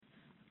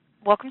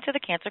Welcome to the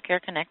Cancer Care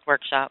Connect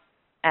workshop.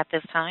 At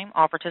this time,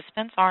 all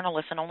participants are in a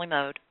listen-only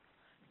mode.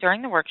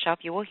 During the workshop,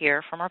 you will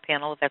hear from our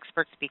panel of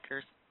expert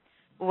speakers.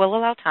 We will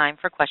allow time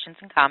for questions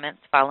and comments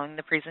following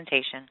the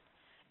presentation.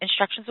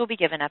 Instructions will be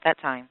given at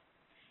that time.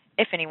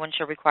 If anyone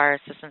should require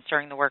assistance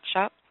during the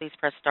workshop, please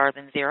press star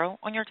then 0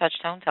 on your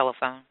touch-tone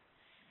telephone.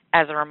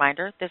 As a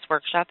reminder, this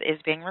workshop is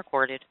being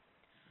recorded.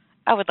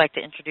 I would like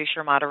to introduce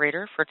your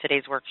moderator for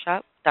today's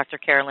workshop, Dr.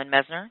 Carolyn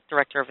Mesner,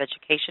 Director of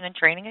Education and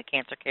Training at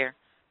Cancer Care.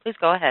 Please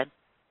go ahead.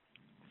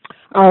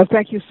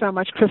 Thank you so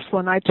much, Crystal,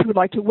 and I too would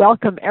like to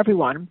welcome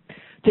everyone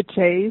to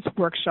today's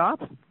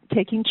workshop,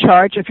 Taking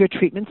Charge of Your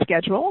Treatment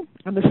Schedule,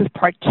 and this is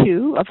part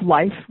 2 of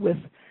Life with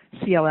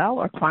CLL,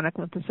 or Chronic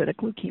Lymphocytic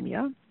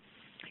Leukemia.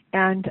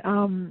 And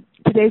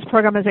today's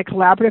program is a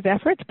collaborative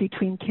effort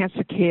between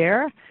Cancer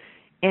Care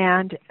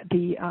and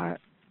the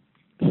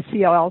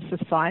CLL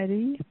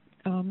Society,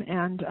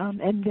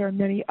 and there are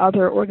many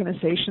other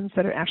organizations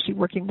that are actually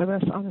working with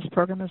us on this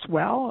program as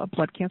well,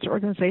 blood cancer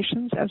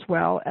organizations as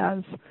well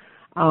as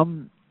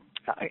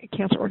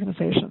cancer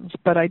organizations.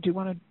 But I do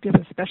want to give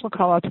a special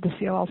call out to the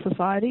CLL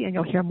Society, and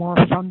you'll hear more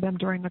from them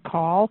during the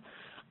call.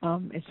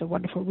 It's a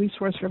wonderful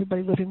resource for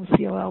everybody living with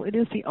CLL. It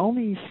is the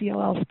only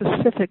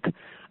CLL-specific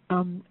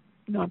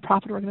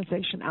nonprofit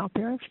organization out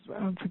there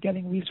for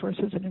getting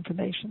resources and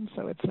information,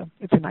 so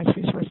it's a nice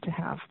resource to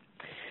have.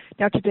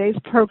 Now, today's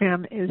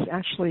program is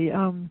actually,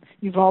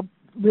 you've all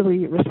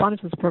really responded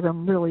to this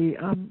program really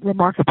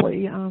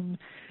remarkably.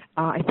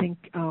 I think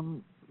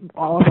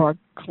all of our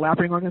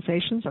collaborating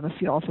organizations and the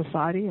CLL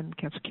Society and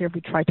Cancer Care, we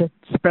try to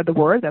spread the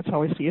word. That's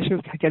always the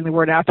issue, getting the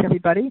word out to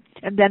everybody.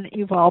 And then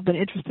you've all been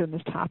interested in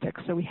this topic.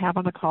 So we have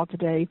on the call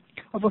today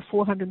over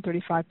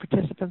 435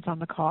 participants on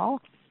the call.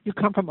 You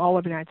come from all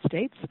over the United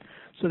States,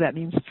 so that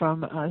means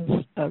from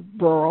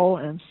rural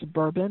and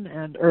suburban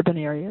and urban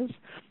areas.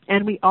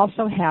 And we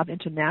also have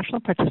international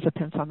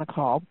participants on the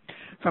call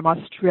from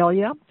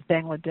Australia,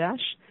 Bangladesh,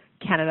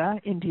 Canada,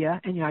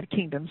 India, and United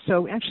Kingdom.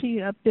 So actually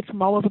a bit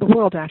from all over the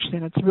world, actually,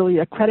 and it's really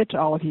a credit to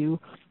all of you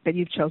that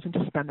you've chosen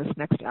to spend this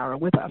next hour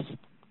with us.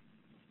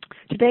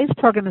 Today's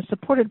program is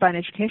supported by an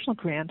educational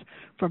grant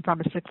from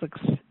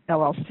Pharmacyclics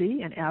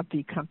LLC, an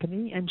AbbVie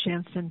company, and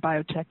Janssen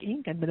Biotech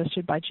Inc.,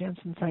 administered by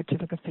Janssen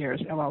Scientific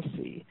Affairs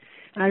LLC.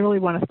 And I really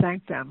want to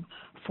thank them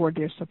for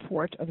their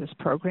support of this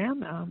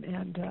program.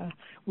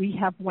 We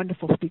have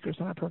wonderful speakers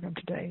on our program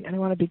today. And I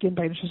want to begin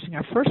by introducing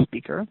our first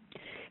speaker.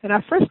 And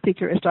our first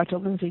speaker is Dr.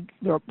 Lindsay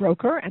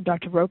Roker, and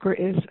Dr. Roker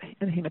is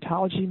a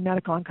hematology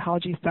medical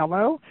oncology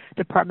fellow,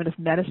 Department of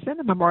Medicine,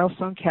 Memorial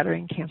Sloan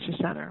Kettering Cancer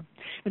Center.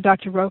 And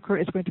Dr. Roker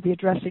is going to be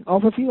addressing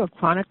overview of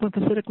chronic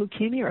lymphocytic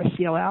leukemia, or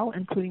CLL,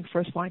 including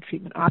first-line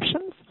treatment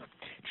options,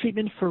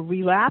 treatment for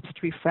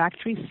relapsed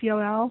refractory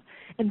CLL,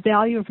 and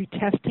value of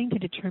retesting to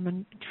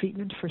determine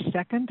treatment for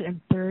second and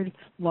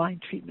third-line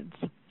treatments.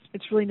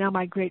 It's really now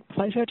my great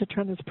pleasure to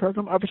turn this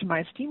program over to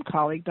my esteemed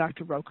colleague,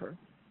 Dr. Roker.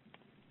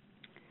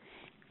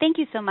 Thank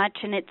you so much,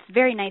 and it's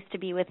very nice to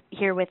be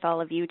here with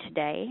all of you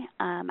today.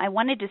 I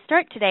wanted to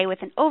start today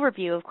with an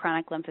overview of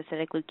chronic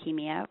lymphocytic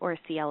leukemia, or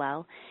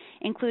CLL,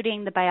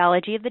 including the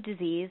biology of the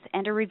disease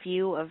and a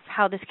review of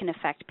how this can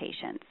affect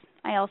patients.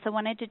 I also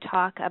wanted to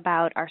talk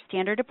about our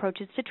standard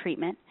approaches to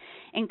treatment,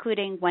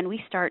 including when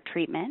we start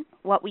treatment,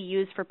 what we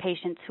use for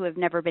patients who have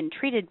never been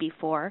treated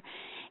before,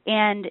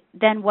 and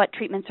then what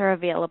treatments are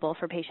available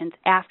for patients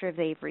after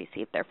they've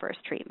received their first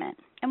treatment.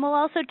 And we'll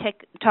also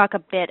talk a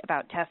bit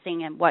about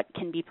testing and what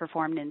can be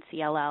performed in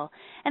CLL,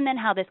 and then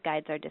how this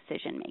guides our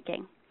decision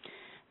making.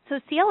 So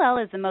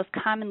CLL is the most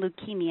common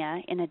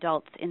leukemia in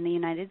adults in the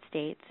United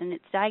States, and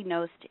it's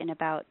diagnosed in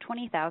about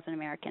 20,000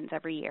 Americans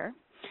every year.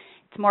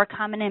 It's more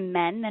common in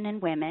men than in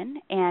women,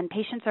 and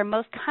patients are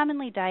most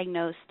commonly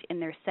diagnosed in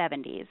their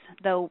 70s,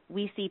 though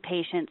we see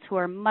patients who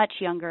are much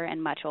younger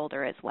and much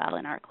older as well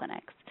in our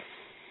clinics.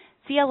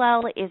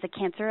 CLL is a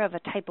cancer of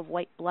a type of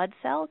white blood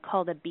cell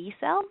called a B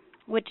cell,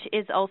 which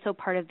is also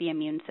part of the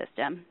immune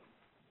system.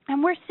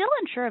 And we're still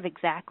unsure of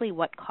exactly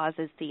what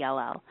causes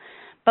CLL,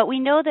 but we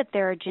know that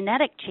there are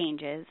genetic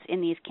changes in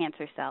these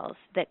cancer cells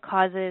that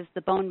causes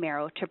the bone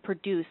marrow to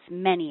produce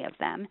many of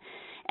them,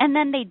 and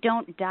then they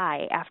don't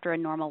die after a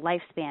normal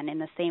lifespan in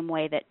the same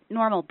way that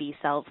normal B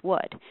cells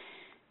would.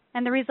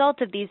 And the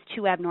result of these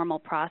two abnormal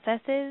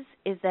processes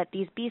is that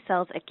these B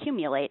cells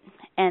accumulate,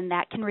 and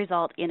that can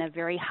result in a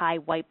very high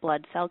white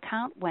blood cell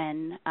count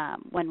when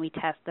we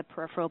test the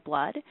peripheral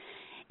blood.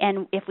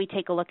 And if we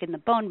take a look in the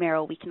bone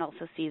marrow, we can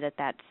also see that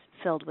that's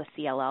filled with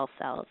CLL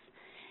cells.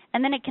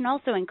 And then it can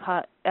also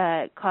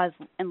cause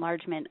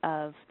enlargement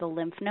of the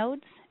lymph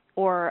nodes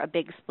or a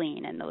big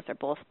spleen, and those are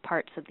both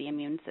parts of the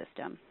immune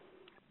system.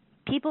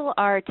 People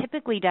are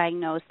typically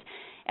diagnosed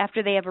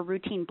after they have a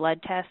routine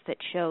blood test that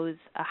shows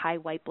a high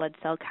white blood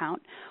cell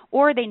count,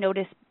 or they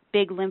notice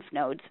big lymph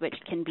nodes, which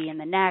can be in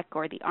the neck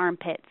or the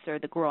armpits or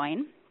the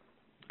groin.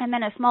 And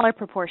then a smaller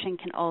proportion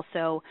can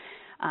also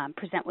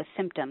present with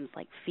symptoms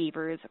like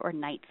fevers or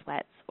night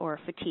sweats or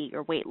fatigue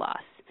or weight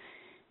loss.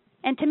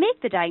 And to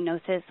make the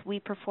diagnosis, we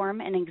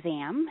perform an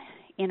exam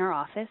in our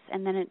office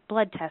and then a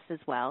blood test as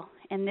well.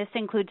 and this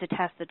includes a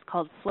test that's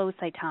called flow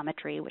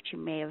cytometry, which you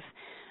may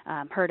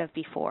have heard of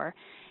before.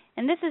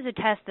 And this is a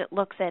test that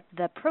looks at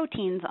the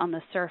proteins on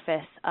the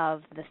surface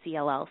of the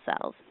CLL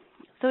cells.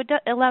 So it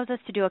allows us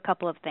to do a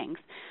couple of things.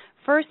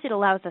 First, it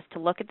allows us to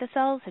look at the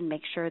cells and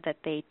make sure that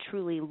they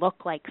truly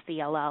look like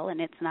CLL and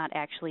it's not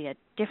actually a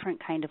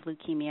different kind of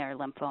leukemia or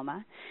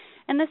lymphoma.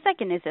 And the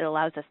second is it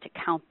allows us to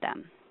count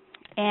them.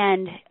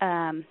 And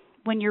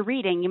when you're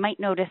reading, you might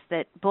notice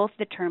that both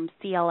the terms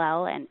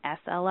CLL and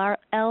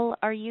SLL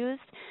are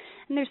used.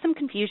 And there's some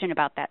confusion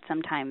about that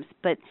sometimes,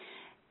 but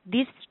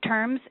these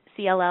terms,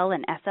 CLL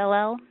and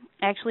SLL,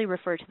 actually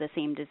refer to the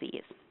same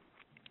disease.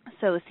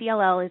 So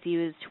CLL is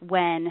used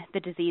when the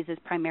disease is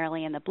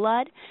primarily in the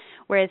blood,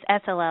 whereas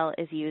SLL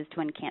is used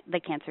when the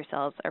cancer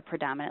cells are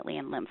predominantly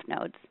in lymph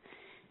nodes.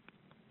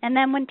 And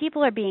then when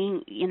people are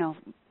being,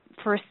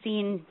 first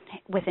seen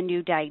with a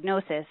new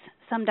diagnosis,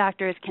 some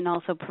doctors can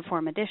also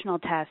perform additional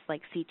tests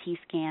like CT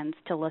scans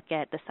to look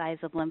at the size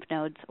of lymph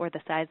nodes or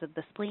the size of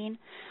the spleen,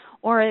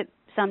 or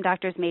some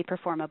doctors may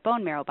perform a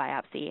bone marrow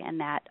biopsy, and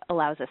that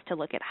allows us to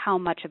look at how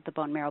much of the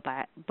bone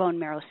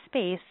marrow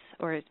space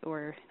or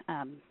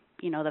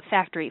the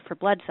factory for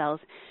blood cells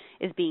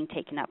is being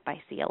taken up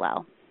by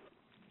CLL.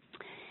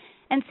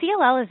 And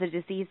CLL is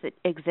a disease that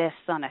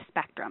exists on a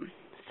spectrum.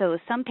 So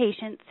some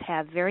patients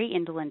have very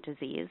indolent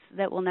disease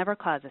that will never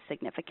cause a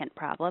significant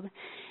problem,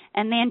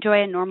 and they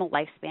enjoy a normal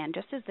lifespan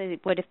just as they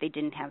would if they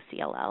didn't have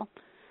CLL.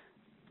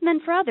 And then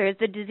for others,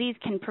 the disease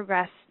can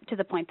progress to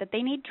the point that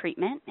they need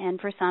treatment, and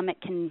for some it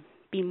can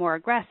be more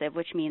aggressive,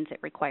 which means it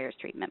requires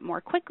treatment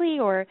more quickly,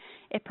 or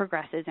it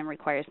progresses and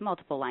requires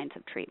multiple lines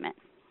of treatment.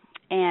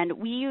 And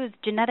we use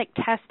genetic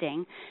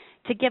testing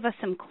to give us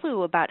some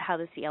clue about how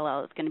the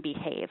CLL is going to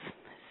behave.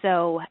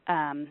 So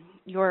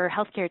your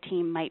healthcare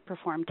team might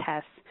perform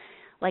tests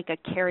like a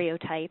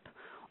karyotype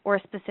or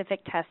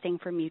specific testing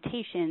for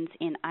mutations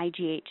in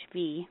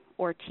IGHV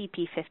or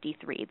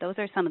TP53. Those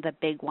are some of the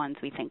big ones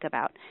we think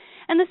about.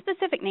 And the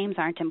specific names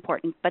aren't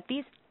important, but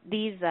these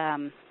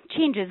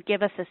changes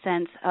give us a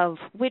sense of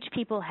which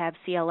people have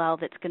CLL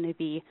that's going to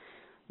be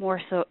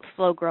more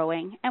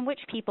slow-growing and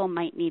which people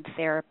might need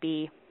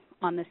therapy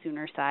on the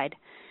sooner side.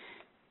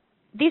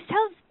 These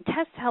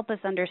tests help us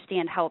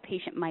understand how a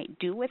patient might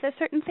do with a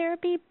certain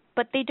therapy,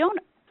 but they don't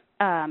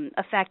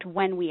affect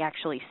when we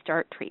actually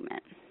start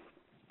treatment.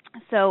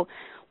 So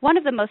one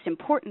of the most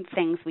important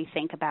things we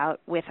think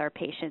about with our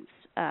patients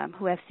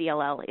who have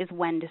CLL is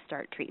when to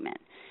start treatment.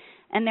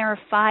 And there are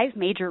 5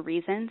 major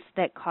reasons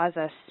that cause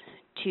us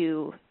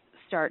to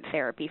start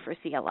therapy for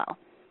CLL.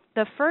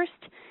 The first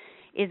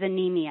is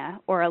anemia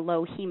or a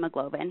low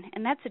hemoglobin,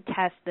 and that's a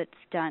test that's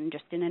done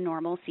just in a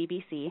normal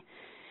CBC.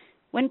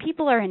 When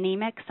people are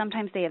anemic,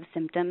 sometimes they have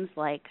symptoms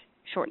like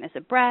shortness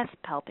of breath,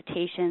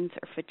 palpitations,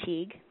 or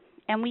fatigue,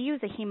 and we use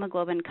a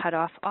hemoglobin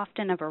cutoff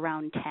often of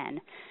around 10,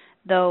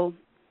 though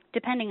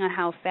depending on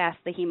how fast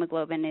the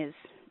hemoglobin is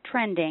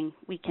trending,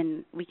 we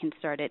can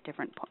start at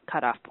different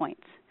cutoff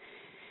points.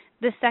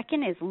 The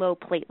second is low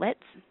platelets.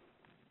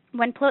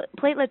 When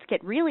platelets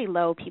get really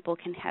low, people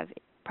can have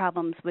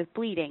problems with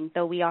bleeding,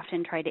 though we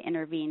often try to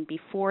intervene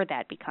before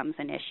that becomes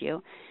an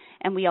issue,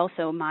 and we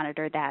also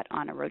monitor that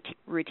on a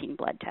routine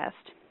blood test.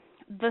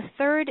 The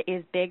third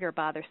is big or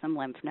bothersome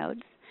lymph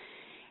nodes,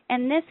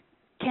 and this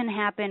can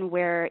happen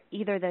where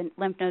either the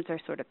lymph nodes are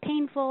sort of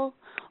painful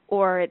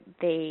or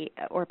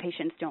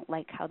patients don't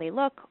like how they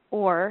look,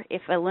 or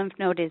if a lymph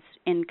node is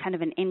in kind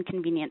of an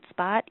inconvenient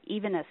spot,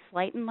 even a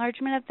slight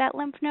enlargement of that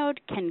lymph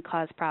node can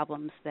cause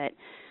problems that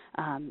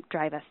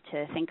drive us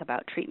to think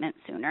about treatment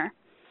sooner.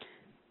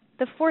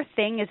 The fourth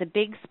thing is a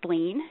big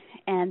spleen,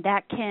 and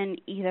that can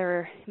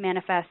either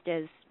manifest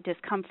as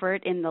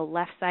discomfort in the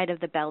left side of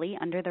the belly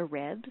under the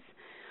ribs,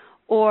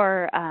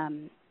 or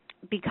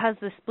because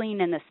the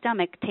spleen and the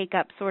stomach take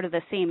up sort of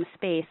the same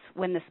space,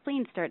 when the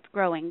spleen starts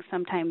growing,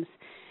 sometimes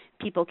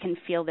people can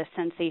feel this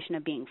sensation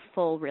of being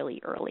full really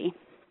early.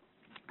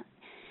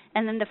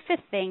 And then the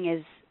fifth thing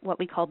is what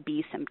we call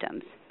B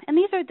symptoms. And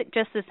these are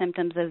just the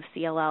symptoms of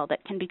CLL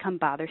that can become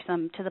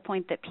bothersome to the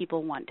point that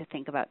people want to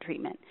think about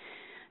treatment.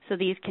 So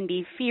these can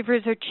be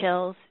fevers or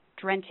chills,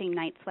 drenching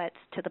night sweats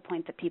to the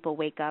point that people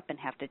wake up and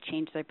have to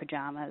change their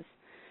pajamas,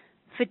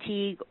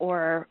 fatigue,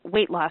 or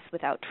weight loss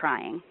without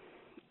trying.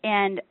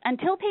 And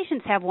until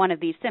patients have one of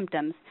these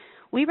symptoms,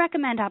 we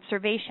recommend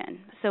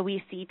observation. So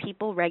we see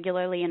people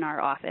regularly in our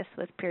office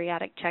with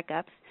periodic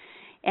checkups,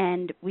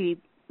 and we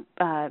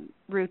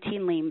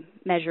routinely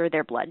measure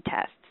their blood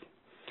tests.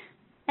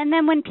 And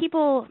then when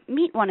people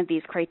meet one of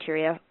these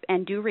criteria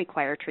and do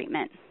require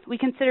treatment, we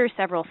consider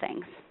several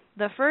things.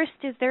 The first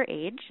is their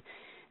age.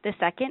 The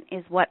second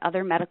is what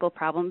other medical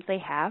problems they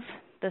have.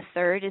 The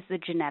third is the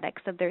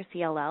genetics of their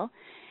CLL.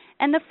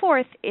 And the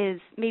fourth is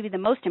maybe the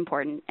most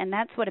important, and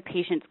that's what a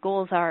patient's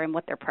goals are and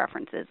what their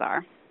preferences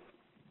are.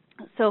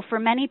 So for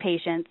many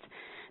patients,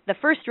 the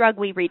first drug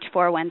we reach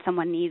for when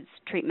someone needs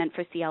treatment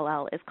for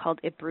CLL is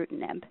called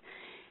ibrutinib.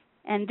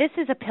 And this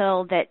is a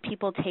pill that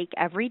people take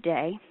every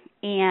day,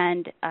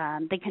 and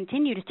they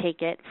continue to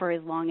take it for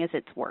as long as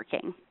it's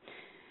working.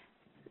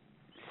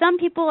 Some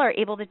people are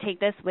able to take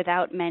this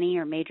without many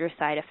or major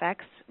side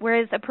effects,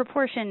 whereas a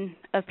proportion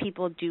of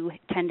people do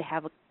tend to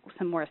have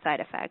some more side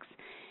effects.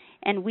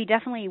 And we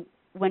definitely,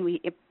 when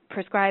we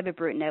prescribe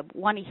ibrutinib,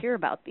 want to hear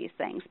about these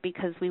things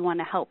because we want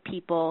to help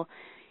people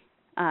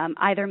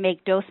either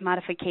make dose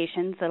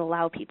modifications that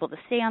allow people to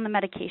stay on the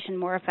medication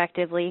more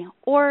effectively,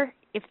 or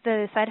if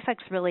the side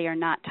effects really are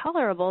not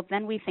tolerable,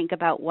 then we think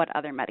about what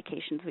other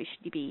medications we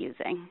should be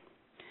using.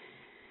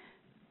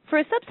 For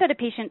a subset of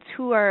patients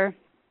who are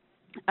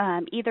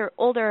either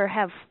older,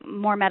 have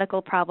more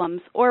medical problems,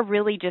 or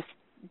really just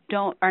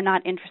are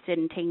not interested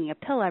in taking a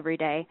pill every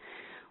day,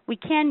 we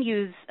can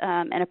use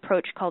an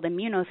approach called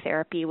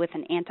immunotherapy with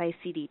an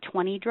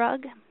anti-CD20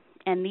 drug.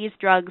 And these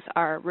drugs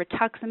are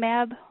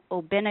rituximab,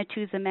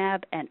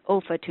 obinutuzumab, and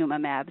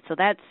ofatumumab. So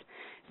that's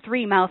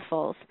 3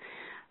 mouthfuls.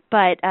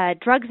 But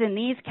drugs in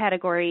these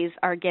categories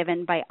are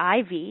given by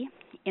IV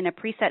in a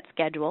preset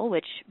schedule,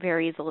 which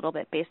varies a little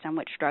bit based on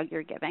which drug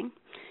you're giving.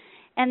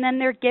 And then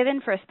they're given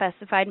for a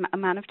specified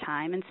amount of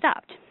time and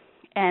stopped.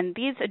 And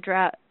these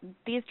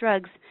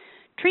drugs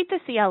treat the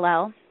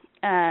CLL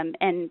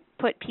and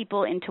put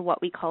people into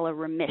what we call a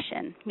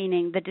remission,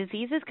 meaning the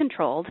disease is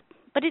controlled,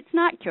 but it's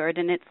not cured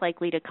and it's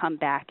likely to come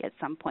back at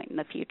some point in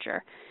the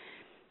future.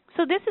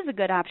 So this is a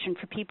good option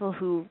for people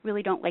who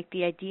really don't like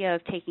the idea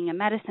of taking a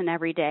medicine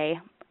every day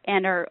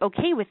and are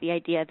okay with the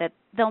idea that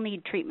they'll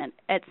need treatment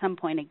at some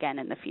point again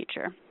in the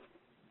future.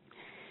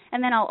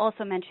 And then I'll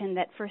also mention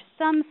that for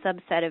some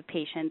subset of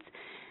patients,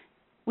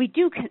 we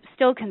do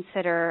still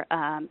consider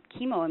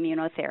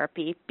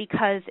chemoimmunotherapy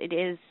because it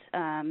is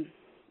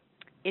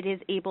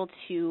able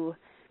to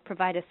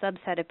provide a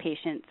subset of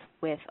patients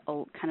with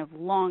a kind of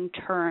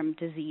long-term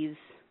disease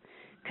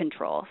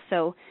control.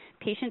 So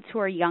patients who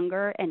are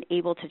younger and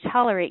able to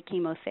tolerate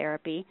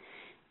chemotherapy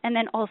and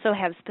then also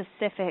have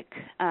specific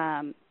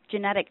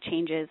genetic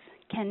changes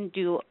can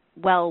do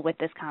well with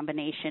this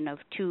combination of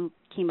 2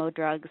 chemo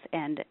drugs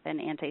and an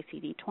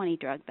anti-CD20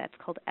 drug that's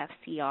called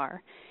FCR.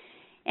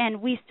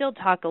 And we still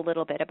talk a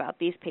little bit about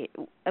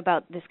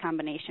this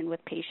combination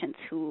with patients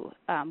who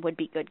would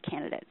be good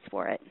candidates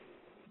for it.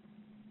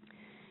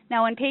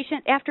 Now,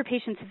 after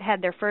patients have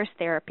had their first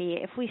therapy,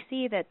 if we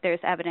see that there's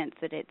evidence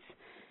that it's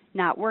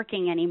not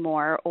working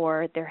anymore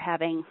or they're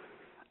having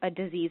a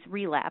disease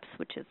relapse,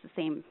 which is the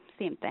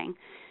same thing,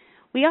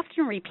 we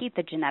often repeat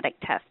the genetic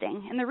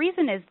testing. And the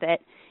reason is that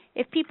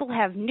if people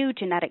have new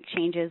genetic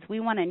changes, we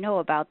want to know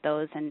about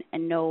those and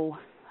know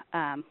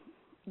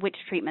which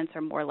treatments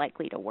are more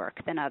likely to work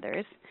than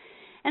others.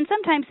 And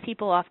sometimes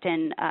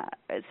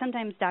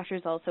sometimes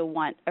doctors also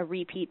want a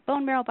repeat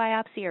bone marrow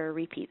biopsy or a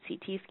repeat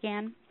CT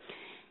scan.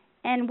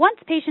 And once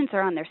patients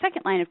are on their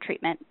second line of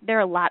treatment, there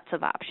are lots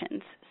of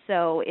options.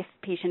 So if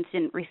patients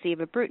didn't receive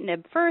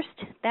ibrutinib first,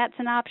 that's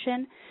an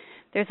option.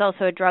 There's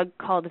also a drug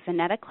called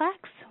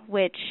venetoclax,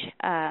 which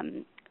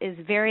is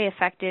very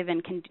effective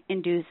and can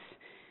induce,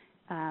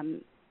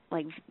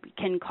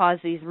 can cause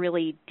these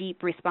really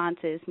deep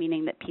responses,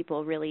 meaning that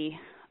people really,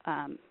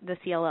 the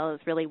CLL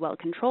is really well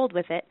controlled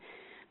with it,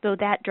 though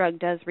that drug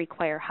does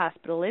require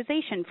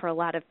hospitalization for a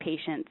lot of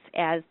patients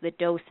as the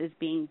dose is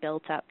being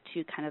built up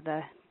to kind of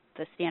the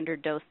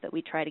standard dose that we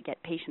try to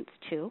get patients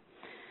to.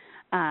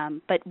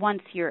 But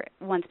once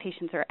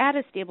patients are at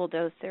a stable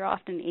dose, they're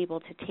often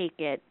able to take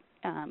it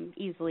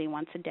easily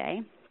once a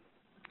day.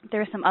 There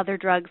are some other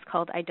drugs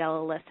called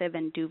idelalisib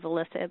and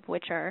duvelisib,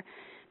 which are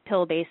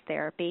pill-based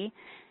therapy.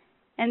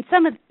 And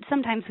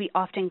sometimes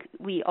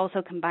we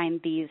also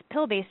combine these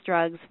pill-based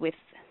drugs with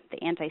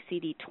the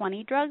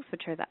anti-CD20 drugs,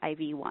 which are the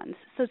IV ones.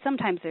 So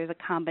sometimes there's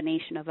a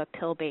combination of a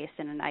pill-based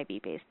and an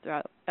IV-based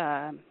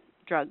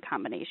drug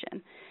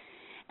combination.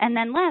 And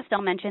then last,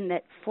 I'll mention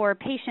that for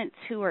patients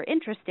who are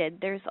interested,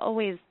 there's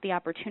always the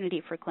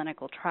opportunity for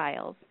clinical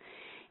trials.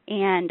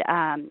 And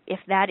if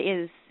that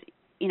is,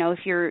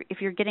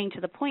 if you're getting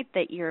to the point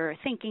that you're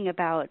thinking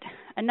about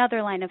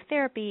another line of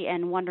therapy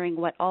and wondering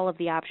what all of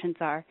the options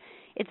are,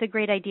 it's a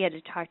great idea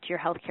to talk to your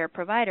healthcare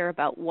provider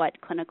about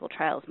what clinical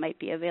trials might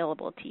be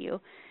available to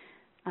you,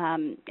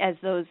 as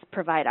those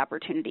provide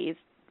opportunities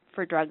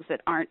for drugs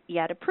that aren't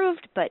yet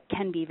approved but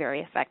can be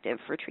very effective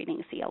for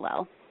treating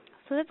CLL.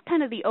 So that's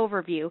kind of the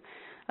overview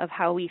of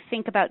how we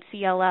think about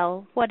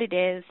CLL, what it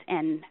is,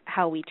 and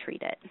how we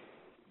treat it.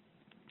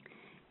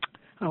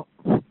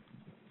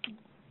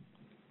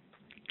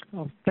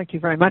 Well, thank you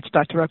very much,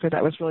 Dr. Rocha.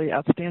 That was really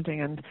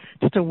outstanding and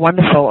just a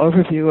wonderful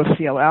overview of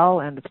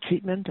CLL and its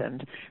treatment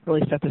and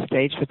really set the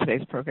stage for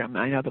today's program.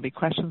 I know there'll be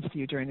questions for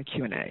you during the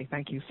Q&A.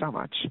 Thank you so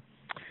much.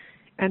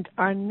 And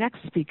our next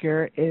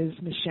speaker is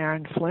Ms.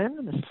 Sharon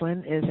Flynn. Ms.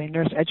 Flynn is a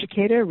nurse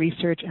educator,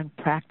 research and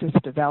practice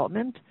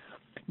development,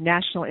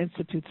 National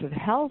Institutes of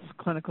Health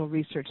Clinical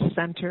Research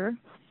Center.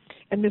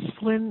 And Ms.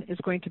 Flynn is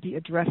going to be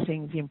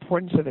addressing the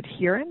importance of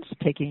adherence,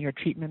 taking your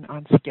treatment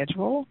on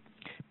schedule,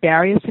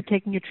 barriers to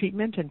taking your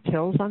treatment and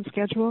pills on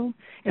schedule,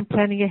 and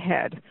planning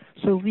ahead.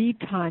 So lead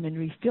time in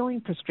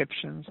refilling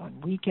prescriptions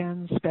on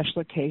weekends,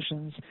 special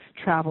occasions,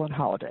 travel, and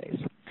holidays.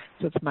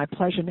 So it's my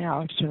pleasure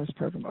now to turn this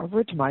program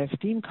over to my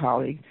esteemed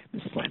colleague,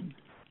 Ms. Flynn.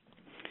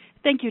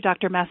 Thank you,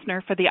 Dr.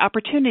 Messner, for the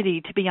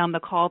opportunity to be on the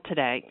call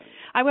today.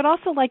 I would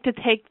also like to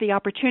take the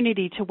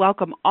opportunity to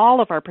welcome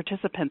all of our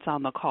participants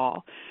on the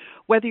call.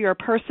 Whether you're a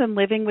person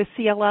living with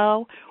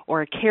CLL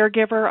or a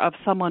caregiver of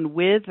someone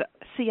with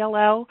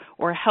CLL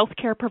or a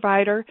healthcare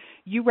provider,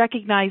 you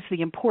recognize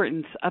the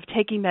importance of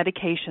taking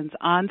medications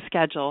on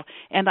schedule,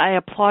 and I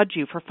applaud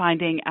you for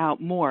finding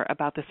out more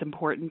about this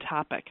important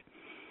topic.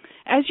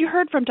 As you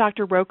heard from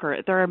Dr. Roker,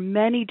 there are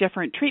many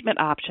different treatment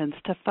options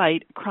to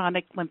fight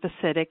chronic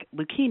lymphocytic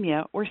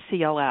leukemia, or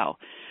CLL.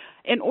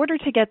 In order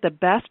to get the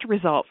best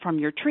result from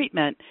your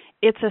treatment,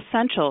 it's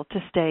essential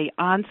to stay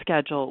on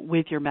schedule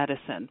with your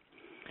medicine.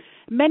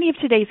 Many of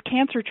today's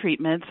cancer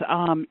treatments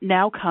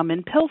now come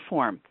in pill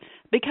form.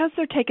 Because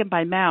they're taken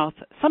by mouth,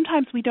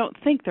 sometimes we don't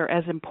think they're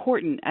as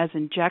important as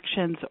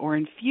injections or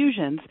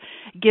infusions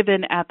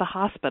given at the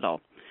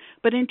hospital.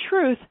 But in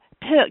truth,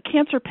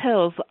 cancer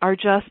pills are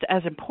just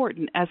as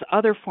important as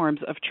other forms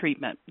of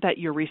treatment that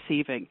you're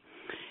receiving.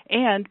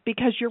 And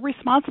because you're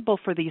responsible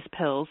for these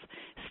pills,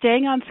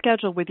 staying on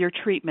schedule with your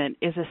treatment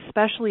is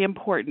especially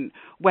important,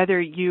 whether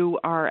you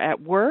are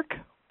at work,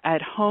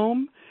 at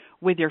home,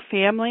 with your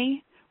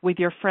family, with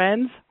your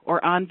friends,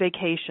 or on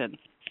vacation.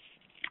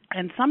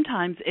 And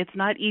sometimes it's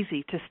not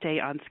easy to stay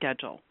on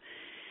schedule.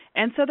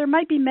 And so there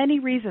might be many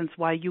reasons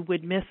why you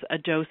would miss a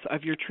dose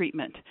of your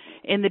treatment.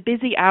 In the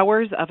busy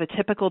hours of a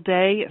typical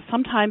day,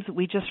 sometimes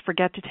we just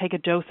forget to take a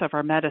dose of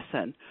our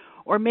medicine.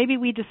 Or maybe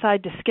we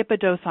decide to skip a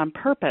dose on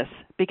purpose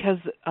because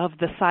of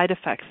the side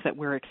effects that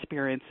we're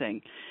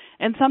experiencing.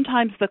 And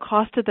sometimes the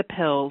cost of the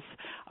pills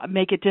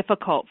make it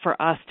difficult for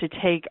us to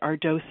take our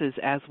doses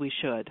as we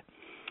should.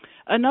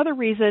 Another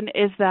reason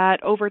is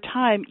that over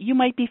time you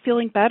might be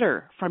feeling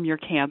better from your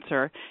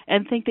cancer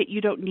and think that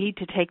you don't need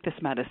to take this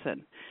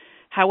medicine.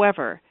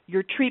 However,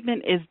 your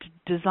treatment is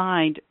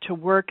designed to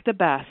work the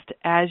best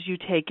as you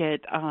take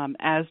it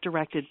as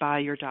directed by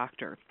your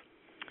doctor.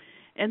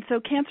 And so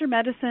cancer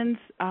medicines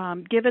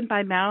given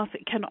by mouth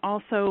can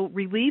also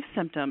relieve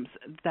symptoms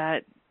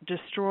that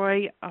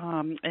destroy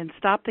and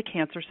stop the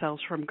cancer cells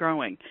from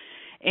growing.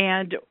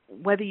 And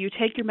whether you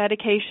take your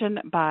medication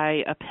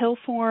by a pill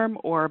form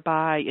or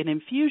by an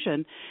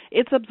infusion,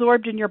 it's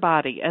absorbed in your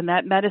body, and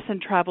that medicine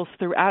travels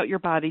throughout your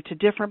body to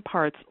different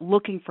parts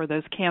looking for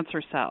those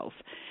cancer cells.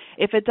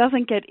 If it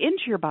doesn't get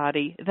into your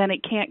body, then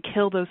it can't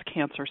kill those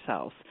cancer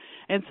cells.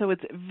 And so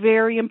it's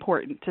very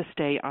important to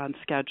stay on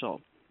schedule.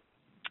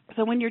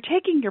 So when you're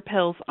taking your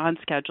pills on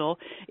schedule,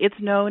 it's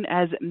known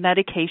as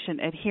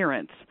medication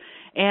adherence.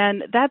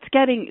 And that's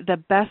getting the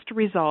best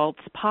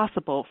results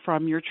possible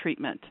from your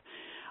treatment.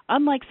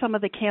 Unlike some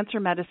of the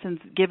cancer medicines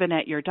given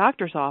at your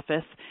doctor's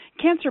office,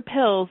 cancer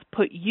pills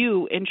put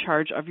you in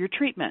charge of your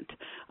treatment.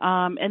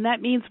 And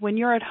that means when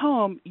you're at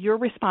home, you're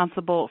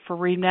responsible for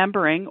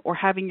remembering or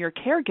having your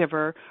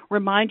caregiver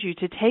remind you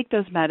to take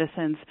those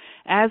medicines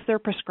as they're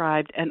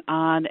prescribed and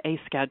on a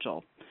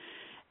schedule.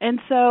 And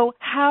so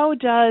how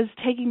does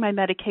taking my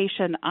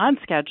medication on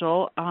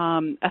schedule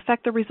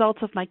affect the results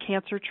of my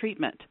cancer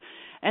treatment?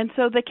 And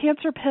so the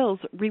cancer pills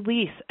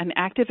release an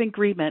active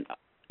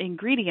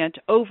ingredient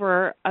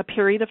over a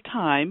period of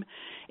time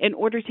in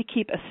order to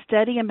keep a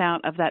steady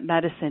amount of that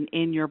medicine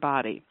in your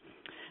body.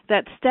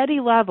 That steady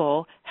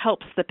level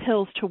helps the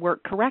pills to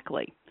work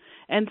correctly.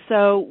 And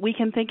so we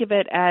can think of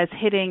it as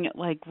hitting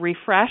like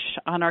refresh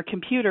on our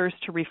computers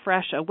to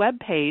refresh a web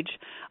page.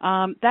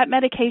 That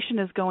medication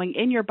is going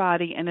in your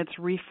body and it's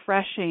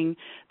refreshing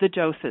the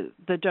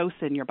dose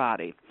in your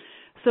body.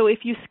 So if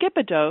you skip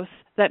a dose,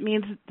 that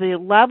means the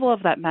level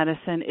of that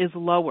medicine is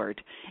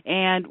lowered.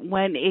 And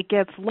when it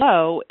gets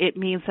low, it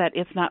means that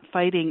it's not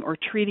fighting or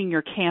treating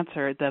your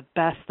cancer the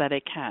best that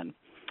it can.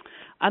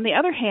 On the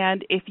other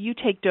hand, if you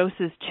take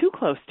doses too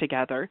close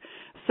together,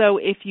 so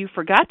if you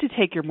forgot to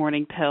take your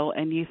morning pill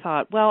and you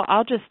thought, well,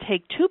 I'll just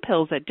take 2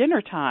 pills at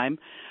dinner time,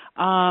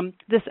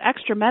 this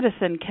extra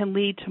medicine can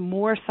lead to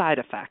more side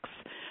effects.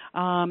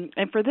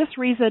 And for this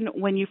reason,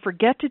 when you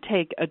forget to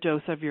take a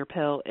dose of your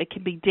pill, it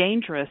can be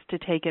dangerous to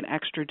take an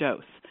extra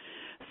dose.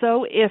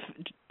 So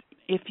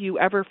if you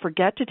ever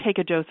forget to take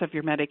a dose of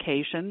your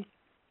medication,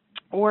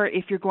 or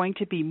if you're going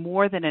to be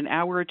more than an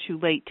hour or 2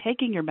 late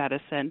taking your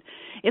medicine,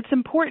 it's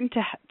important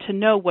to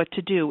know what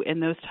to do in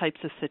those types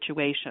of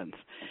situations.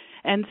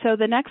 And so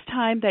the next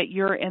time that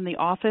you're in the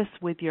office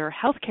with your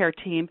healthcare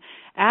team,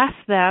 ask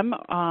them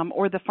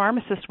or the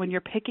pharmacist when you're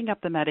picking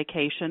up the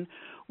medication,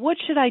 what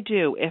should I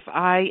do if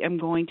I am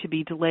going to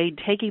be delayed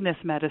taking this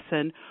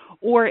medicine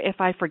or if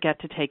I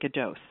forget to take a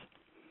dose?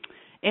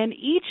 And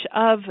each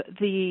of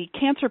the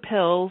cancer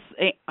pills,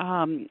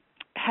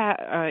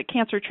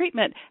 cancer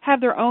treatment, have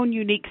their own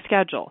unique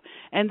schedule.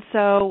 And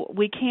so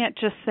we can't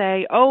just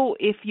say, oh,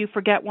 if you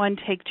forget one,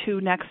 take 2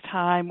 next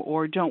time,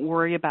 or don't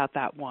worry about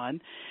that one.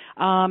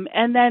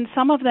 And then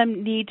some of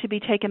them need to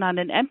be taken on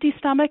an empty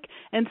stomach,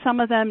 and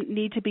some of them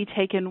need to be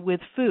taken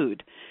with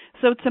food.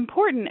 So it's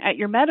important at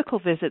your medical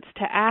visits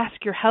to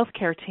ask your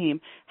healthcare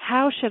team,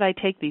 how should I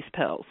take these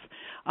pills?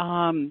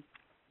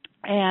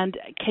 And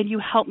can you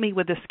help me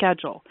with the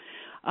schedule?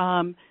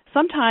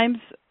 Sometimes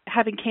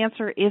having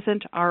cancer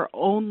isn't our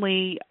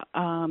only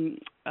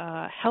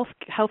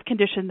health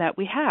condition that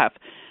we have.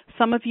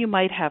 Some of you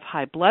might have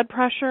high blood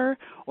pressure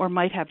or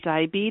might have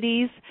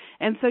diabetes,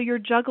 and so you're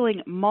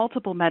juggling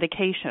multiple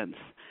medications.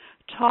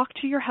 Talk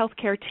to your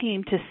healthcare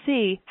team to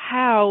see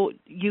how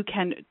you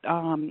can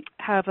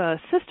have a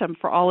system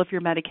for all of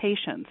your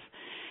medications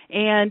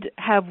and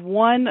have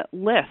one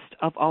list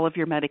of all of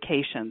your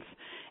medications.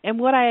 And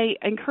what I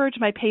encourage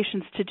my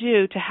patients to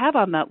do to have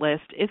on that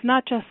list is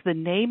not just the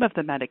name of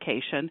the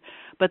medication,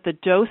 but the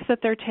dose that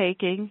they're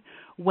taking,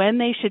 when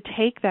they should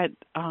take that,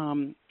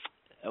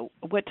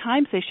 what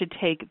times they should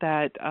take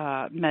that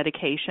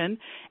medication,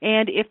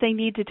 and if they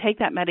need to take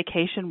that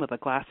medication with a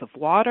glass of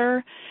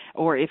water,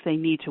 or if they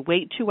need to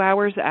wait 2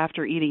 hours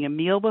after eating a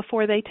meal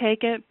before they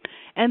take it,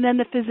 and then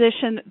the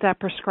physician that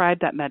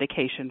prescribed that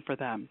medication for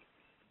them.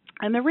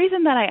 And the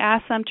reason that I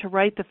ask them to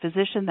write the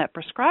physician that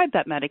prescribed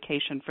that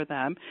medication for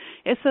them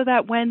is so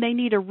that when they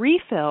need a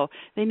refill,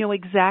 they know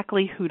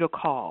exactly who to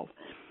call.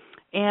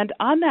 And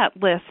on that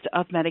list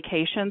of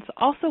medications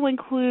also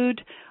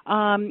include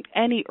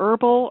any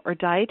herbal or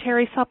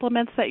dietary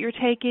supplements that you're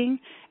taking,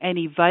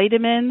 any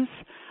vitamins.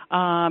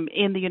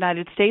 In the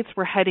United States,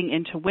 we're heading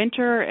into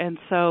winter, and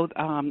so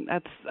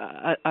that's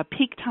a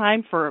peak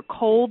time for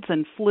colds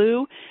and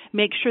flu.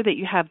 Make sure that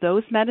you have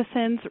those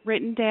medicines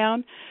written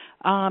down.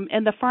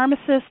 And the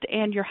pharmacist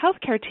and your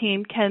healthcare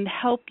team can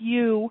help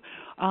you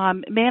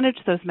manage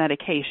those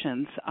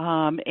medications.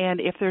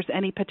 And if there's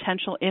any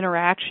potential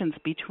interactions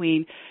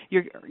between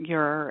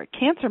your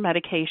cancer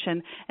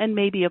medication and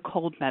maybe a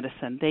cold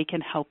medicine, they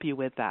can help you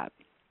with that.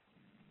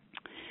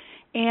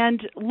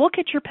 And look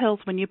at your pills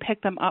when you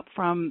pick them up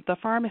from the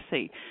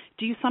pharmacy.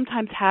 Do you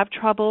sometimes have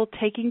trouble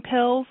taking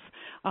pills?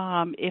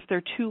 If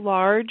they're too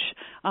large,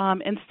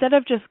 instead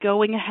of just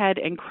going ahead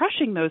and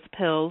crushing those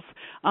pills,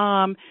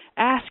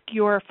 ask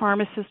your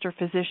pharmacist or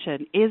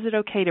physician, is it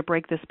okay to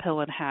break this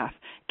pill in half?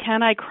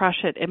 Can I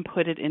crush it and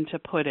put it into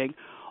pudding?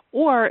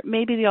 Or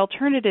maybe the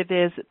alternative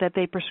is that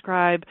they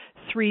prescribe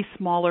 3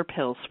 smaller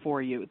pills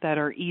for you that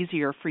are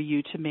easier for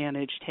you to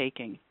manage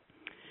taking.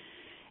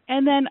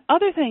 And then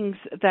other things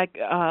that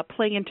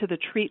play into the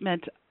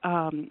treatment,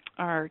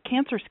 our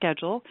cancer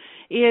schedule,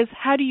 is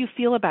how do you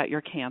feel about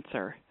your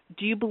cancer?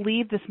 Do you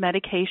believe this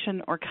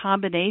medication or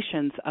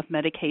combinations of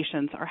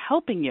medications are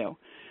helping you?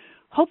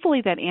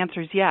 Hopefully that answer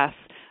is yes,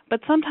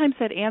 but sometimes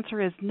that answer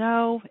is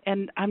no,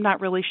 and I'm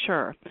not really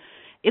sure.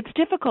 It's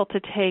difficult to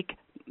take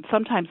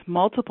sometimes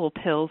multiple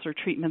pills or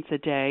treatments a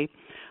day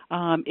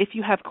if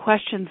you have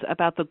questions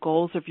about the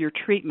goals of your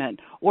treatment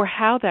or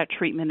how that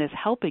treatment is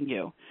helping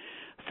you.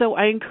 So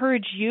I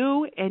encourage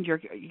you and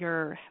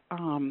your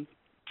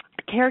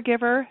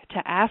caregiver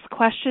to ask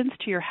questions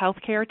to your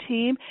healthcare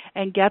team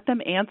and get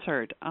them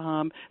answered.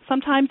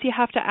 Sometimes you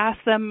have to ask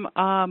them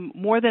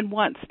more than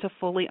once to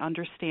fully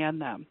understand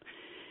them.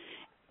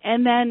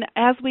 And then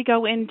as we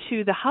go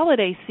into the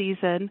holiday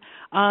season,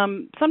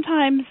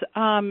 sometimes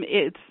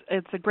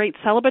it's a great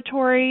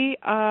celebratory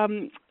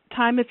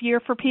time of year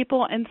for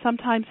people, and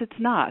sometimes it's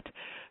not.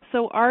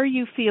 So are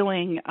you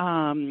feeling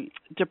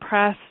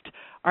depressed?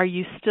 Are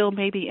you still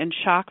maybe in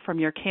shock from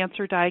your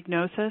cancer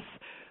diagnosis?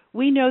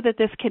 We know that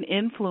this can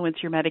influence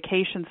your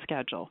medication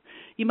schedule.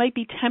 You might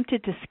be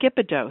tempted to skip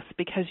a dose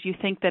because you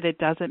think that it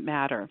doesn't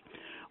matter.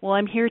 Well,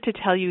 I'm here to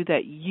tell you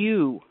that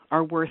you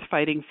are worth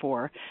fighting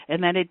for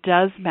and that it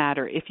does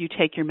matter if you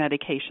take your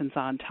medications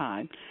on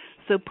time.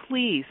 So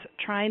please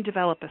try and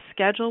develop a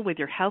schedule with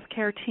your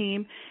healthcare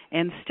team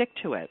and stick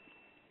to it.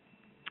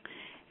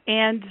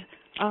 And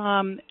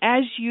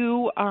as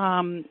you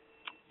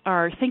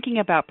are thinking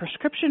about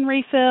prescription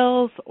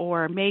refills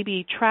or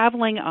maybe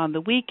traveling on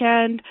the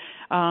weekend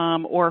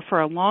or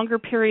for a longer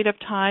period of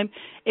time,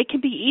 it can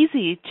be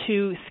easy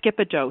to skip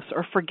a dose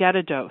or forget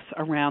a dose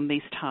around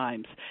these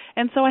times.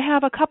 And so I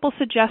have a couple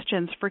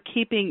suggestions for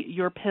keeping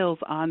your pills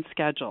on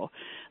schedule.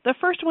 The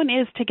first one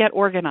is to get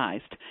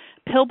organized.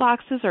 Pill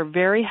boxes are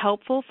very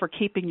helpful for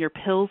keeping your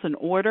pills in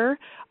order.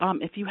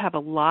 If you have a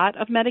lot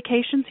of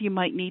medications, you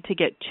might need to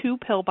get 2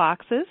 pill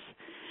boxes.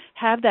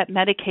 Have that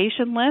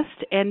medication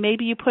list, and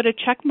maybe you put a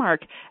check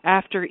mark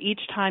after each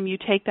time you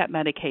take that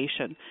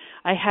medication.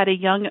 I had a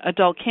young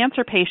adult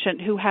cancer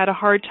patient who had a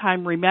hard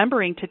time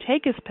remembering to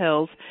take his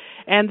pills,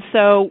 and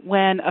so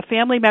when a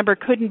family member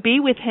couldn't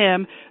be with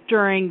him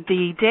during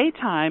the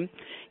daytime,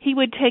 he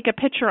would take a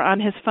picture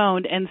on his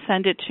phone and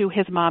send it to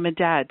his mom and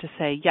dad to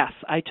say, yes,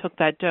 I took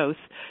that dose,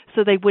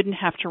 so they wouldn't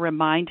have to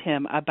remind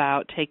him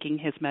about taking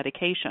his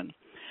medication.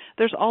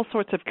 There's all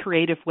sorts of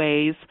creative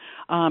ways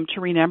to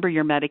remember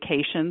your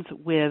medications.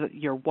 With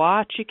your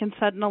watch, you can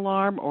set an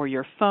alarm, or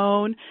your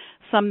phone.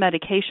 Some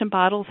medication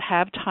bottles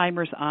have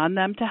timers on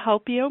them to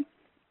help you.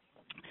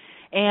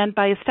 And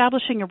by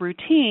establishing a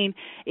routine,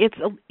 it's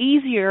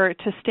easier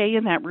to stay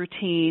in that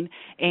routine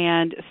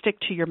and stick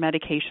to your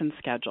medication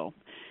schedule.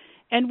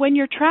 And when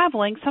you're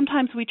traveling,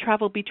 sometimes we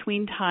travel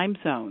between time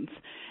zones.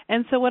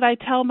 And so what I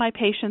tell my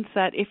patients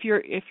that if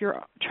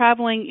you're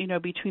traveling,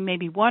 between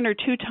maybe 1 or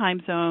 2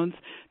 time zones,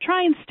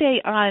 try and stay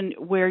on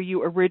where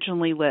you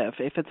originally live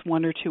if it's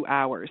 1 or 2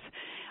 hours.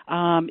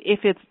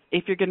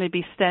 If you're going to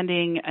be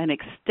spending an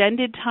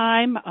extended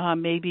time,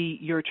 maybe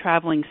you're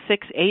traveling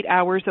 6-8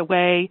 hours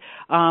away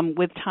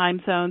with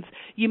time zones,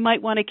 you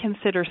might want to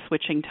consider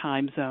switching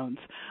time zones.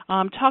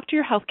 Talk to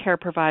your healthcare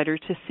provider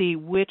to see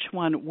which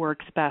one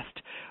works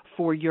best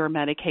for your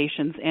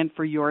medications and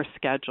for your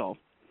schedule.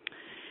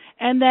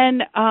 And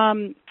then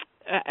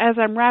as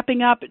I'm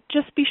wrapping up,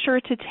 just be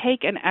sure to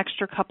take an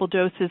extra couple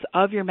doses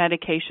of your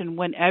medication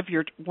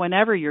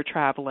whenever you're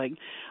traveling.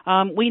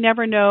 We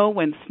never know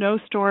when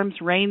snowstorms,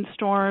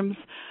 rainstorms,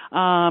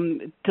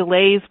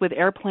 delays with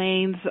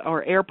airplanes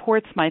or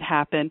airports might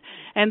happen.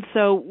 And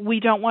so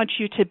we don't want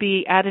you to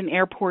be at an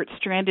airport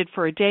stranded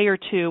for a day or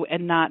two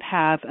and not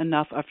have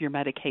enough of your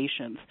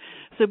medications.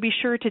 So be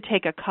sure to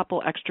take a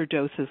couple extra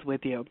doses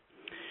with you.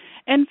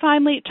 And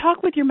finally,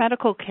 talk with your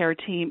medical care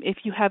team if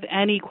you have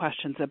any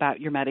questions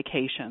about your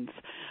medications.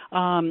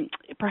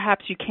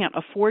 Perhaps you can't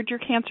afford your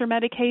cancer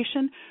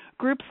medication.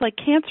 Groups like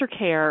Cancer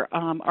Care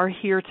are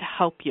here to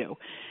help you.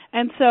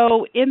 And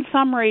so, in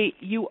summary,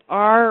 you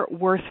are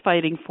worth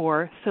fighting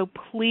for, so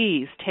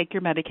please take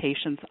your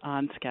medications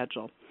on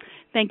schedule.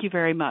 Thank you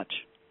very much.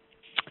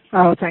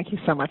 Oh, thank you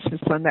so much, Ms.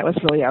 Lynn. That was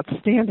really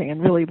outstanding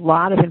and really a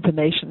lot of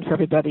information for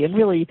everybody and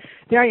really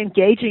very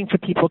engaging for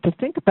people to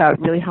think about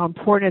really how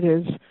important it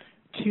is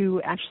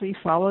to actually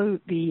follow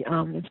the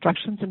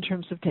instructions in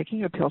terms of taking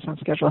your pills on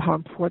schedule, how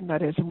important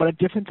that is and what a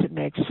difference it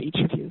makes for each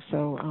of you.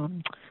 So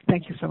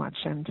thank you so much.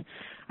 And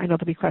I know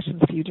there'll be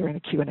questions for you during the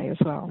Q&A as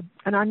well.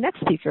 And our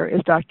next speaker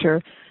is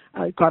Dr.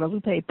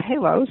 Guadalupe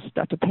Palos.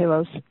 Dr.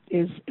 Palos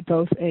is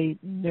both a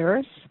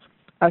nurse,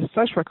 a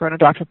social worker, and a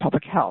doctor of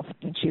public health.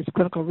 And she is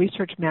Clinical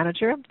Research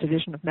Manager,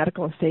 Division of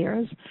Medical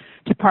Affairs,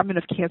 Department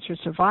of Cancer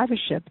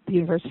Survivorship, the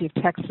University of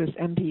Texas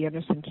MD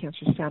Anderson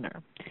Cancer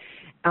Center.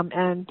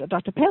 And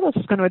Dr. Palos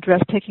is going to address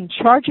taking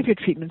charge of your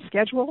treatment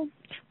schedule,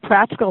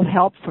 practical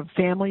help from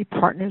family,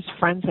 partners,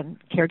 friends, and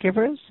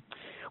caregivers,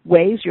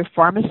 ways your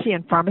pharmacy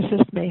and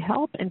pharmacist may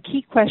help, and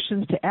key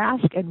questions to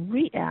ask and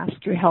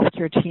re-ask your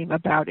healthcare team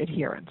about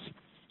adherence.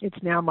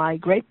 It's now my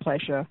great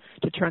pleasure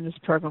to turn this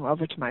program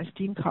over to my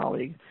esteemed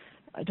colleague,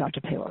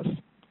 Dr. Palos.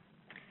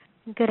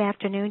 Good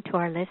afternoon to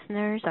our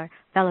listeners, our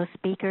fellow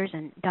speakers,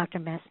 and Dr.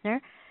 Messner.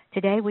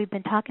 Today we've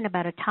been talking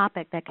about a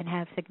topic that can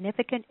have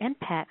significant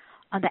impact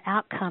on the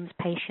outcomes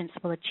patients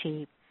will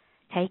achieve,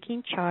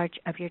 taking charge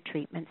of your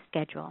treatment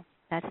schedule.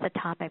 That's the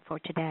topic for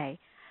today.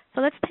 So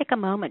let's take a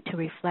moment to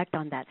reflect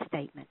on that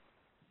statement.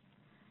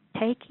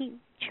 Taking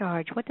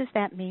charge, what does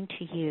that mean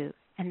to you?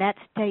 And that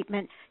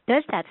statement,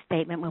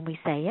 when we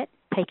say it,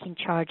 taking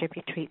charge of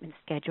your treatment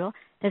schedule,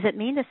 does it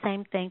mean the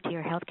same thing to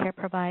your healthcare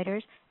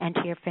providers and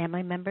to your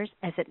family members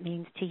as it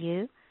means to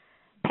you?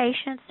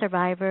 Patients,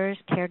 survivors,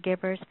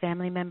 caregivers,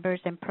 family members,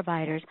 and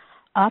providers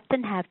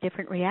often have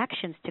different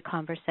reactions to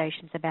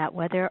conversations about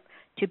whether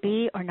to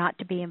be or not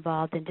to be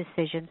involved in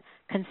decisions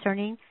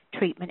concerning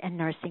treatment and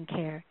nursing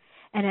care.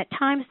 And at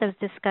times those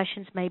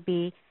discussions may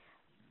be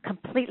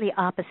completely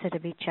opposite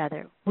of each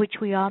other, which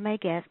we all may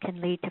guess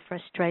can lead to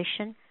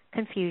frustration,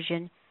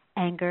 confusion,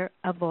 anger,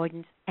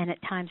 avoidance, and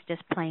at times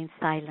just plain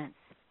silence.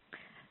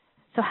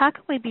 So how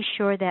can we be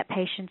sure that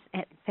patients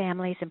and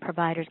families and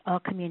providers all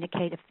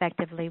communicate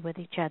effectively with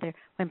each other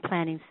when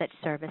planning such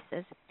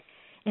services?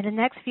 In the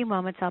next few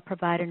moments, I'll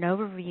provide an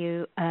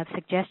overview of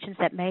suggestions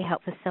that may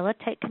help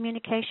facilitate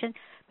communication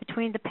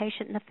between the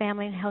patient and the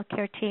family and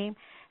healthcare team,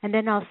 and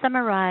then I'll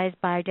summarize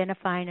by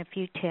identifying a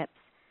few tips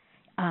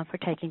for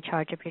taking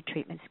charge of your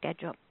treatment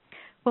schedule.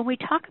 When we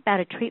talk about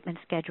a treatment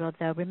schedule,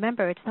 though,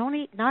 remember it's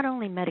not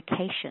only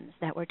medications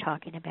that we're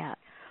talking about.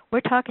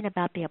 We're talking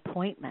about the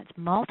appointments,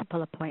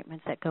 multiple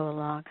appointments that go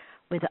along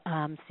with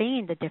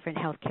seeing the different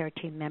healthcare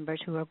team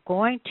members who are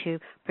going to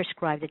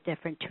prescribe the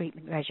different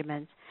treatment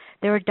regimens.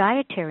 There are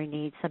dietary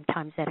needs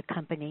sometimes that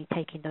accompany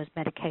taking those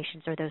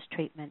medications or those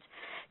treatments.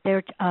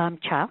 There are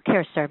child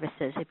care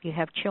services if you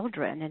have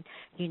children and,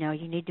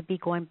 you need to be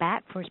going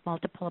back for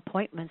multiple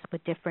appointments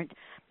with different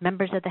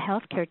members of the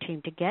healthcare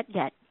team to get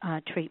that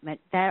treatment.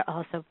 That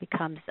also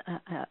becomes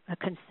a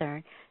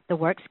concern. The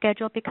work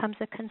schedule becomes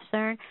a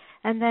concern,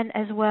 and then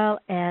as well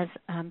as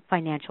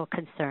financial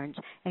concerns.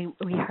 And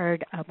we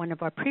heard one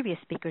of our previous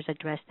speakers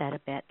address that a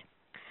bit.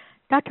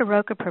 Dr.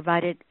 Rocha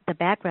provided the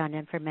background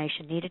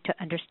information needed to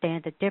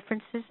understand the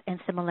differences and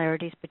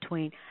similarities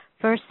between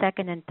first,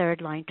 second, and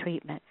third-line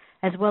treatment,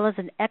 as well as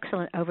an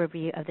excellent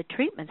overview of the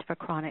treatments for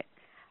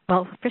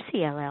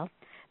CLL.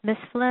 Ms.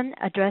 Flynn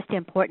addressed the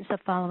importance of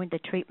following the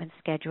treatment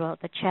schedule,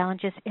 the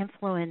challenges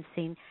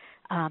influencing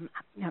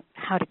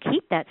how to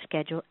keep that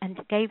schedule, and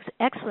gave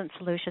excellent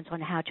solutions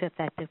on how to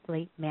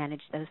effectively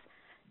manage those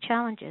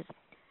challenges.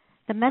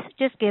 The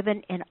messages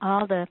given in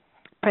all the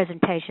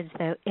presentations,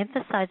 though,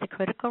 emphasize the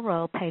critical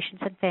role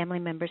patients and family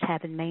members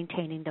have in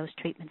maintaining those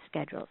treatment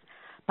schedules.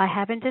 By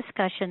having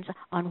discussions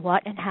on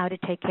what and how to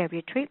take care of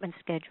your treatment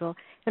schedule,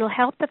 it will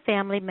help the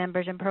family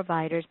members and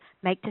providers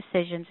make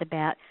decisions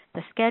about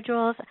the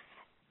schedules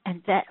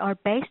and that are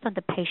based on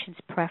the patient's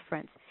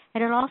preference.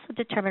 And it will also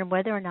determine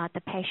whether or not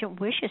the patient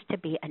wishes to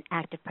be an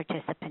active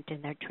participant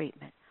in their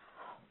treatment.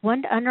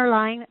 One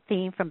underlying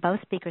theme from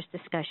both speakers'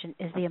 discussion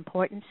is the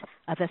importance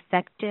of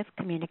effective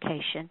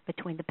communication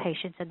between the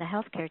patients and the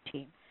healthcare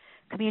team.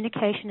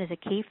 Communication is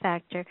a key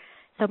factor,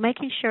 so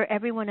making sure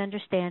everyone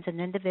understands an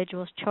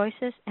individual's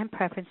choices and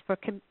preference for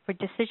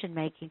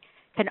decision-making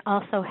can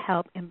also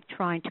help in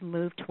trying to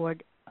move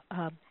toward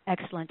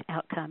excellent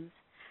outcomes.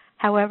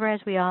 However,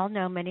 as we all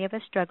know, many of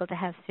us struggle to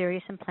have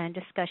serious and planned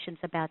discussions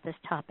about this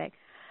topic.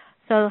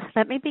 So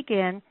let me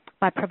begin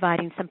by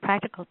providing some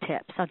practical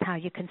tips on how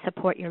you can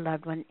support your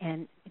loved one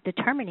in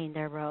determining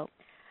their role.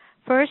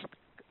 First,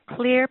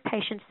 clear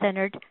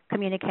patient-centered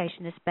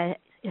communication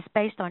is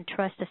based on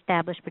trust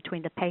established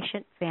between the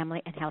patient,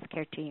 family, and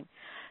healthcare team.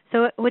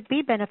 So it would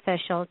be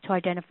beneficial to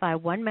identify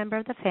one member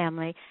of the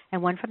family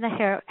and one from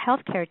the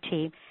healthcare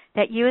team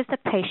that you as the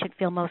patient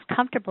feel most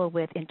comfortable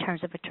with in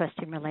terms of a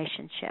trusting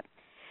relationship.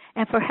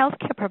 And for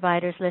healthcare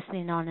providers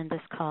listening on in this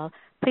call,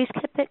 please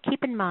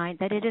keep in mind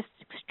that it is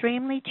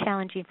extremely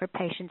challenging for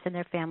patients and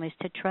their families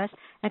to trust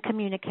and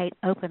communicate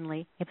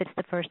openly if it's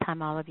the first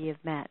time all of you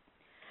have met.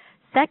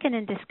 Second,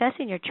 in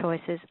discussing your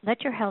choices,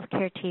 let your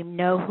healthcare team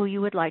know who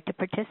you would like to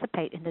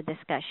participate in the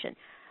discussion.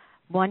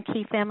 One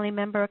key family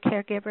member or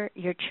caregiver,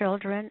 your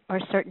children, or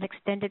certain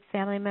extended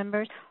family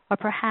members, or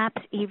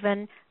perhaps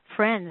even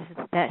friends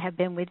that have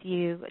been with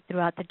you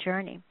throughout the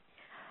journey.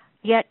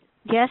 Yet,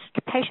 yes,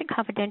 patient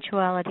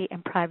confidentiality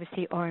and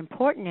privacy are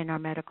important in our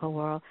medical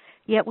world,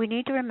 yet we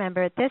need to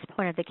remember at this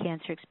point of the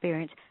cancer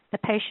experience, the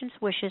patient's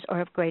wishes are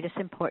of greatest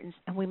importance,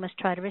 and we must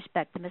try to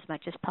respect them as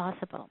much as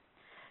possible.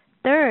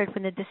 Third,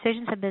 when the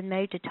decisions have been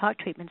made to talk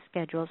treatment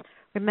schedules,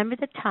 remember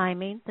the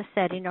timing, the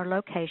setting or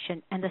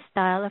location, and the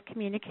style of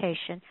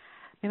communication.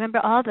 Remember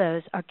all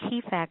those are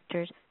key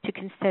factors to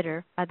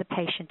consider by the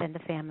patient and the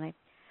family.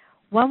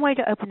 One way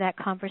to open that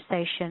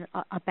conversation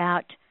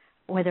about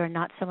whether or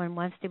not someone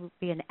wants to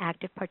be an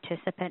active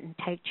participant and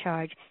take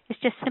charge is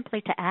just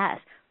simply to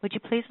ask, would you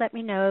please let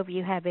me know if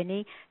you have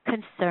any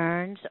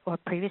concerns or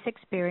previous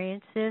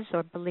experiences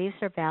or beliefs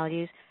or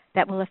values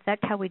that will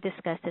affect how we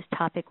discuss this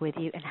topic with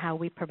you and how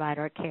we provide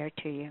our care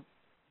to you.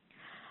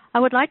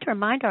 I would like to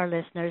remind our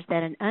listeners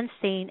that an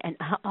unseen and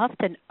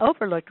often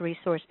overlooked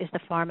resource is the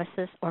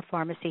pharmacist or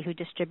pharmacy who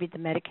distribute the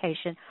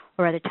medication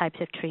or other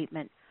types of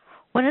treatment.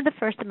 One of the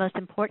first and most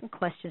important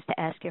questions to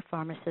ask your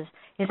pharmacist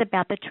is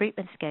about the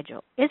treatment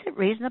schedule. Is it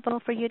reasonable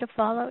for you to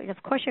follow? And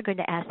of course, you're going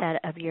to ask that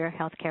of your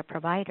healthcare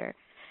provider.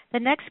 The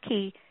next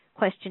key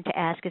question to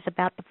ask is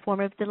about the form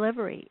of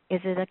delivery.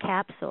 Is it a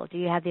capsule? Do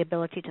you have the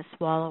ability to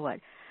swallow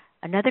it?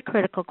 Another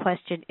critical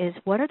question is,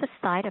 what are the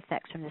side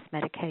effects from this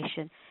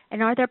medication?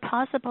 And are there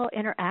possible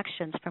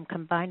interactions from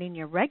combining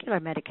your regular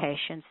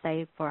medications,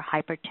 say for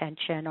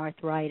hypertension,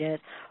 arthritis,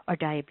 or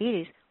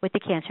diabetes, with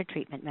the cancer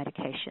treatment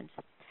medications?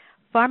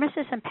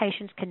 Pharmacists and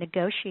patients can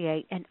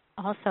negotiate and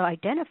also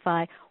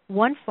identify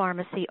one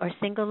pharmacy or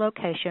single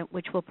location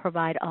which will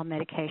provide all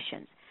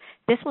medications.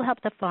 This will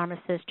help the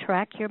pharmacist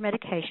track your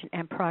medication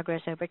and progress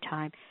over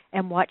time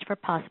and watch for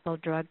possible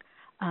drug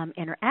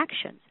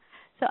interactions.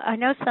 So I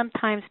know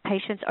sometimes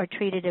patients are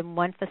treated in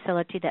one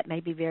facility that may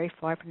be very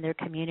far from their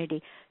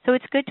community. So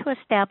it's good to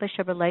establish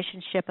a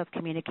relationship of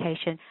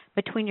communication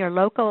between your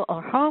local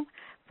or home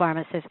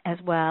pharmacist as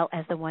well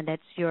as the one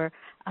that's your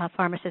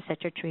pharmacist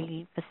at your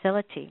treating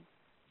facility.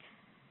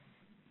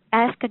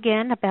 Ask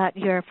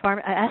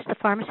the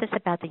pharmacist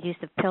about the use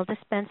of pill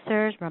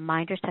dispensers,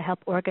 reminders to help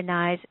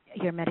organize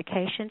your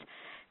medications.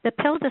 The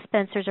pill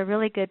dispensers are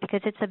really good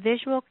because it's a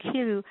visual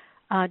cue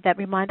that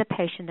remind the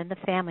patient and the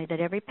family that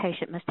every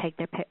patient must take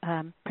their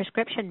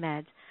prescription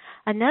meds.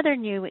 Another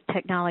new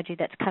technology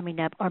that's coming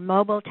up are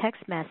mobile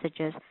text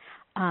messages.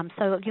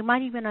 So you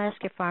might even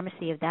ask your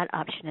pharmacy if that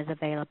option is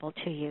available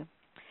to you.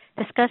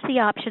 Discuss the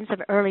options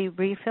of early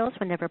refills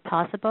whenever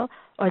possible,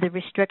 or the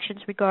restrictions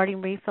regarding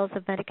refills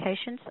of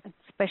medications,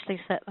 especially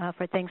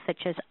for things such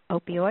as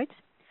opioids.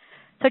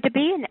 So to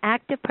be an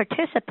active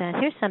participant,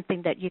 here's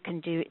something that you can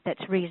do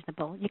that's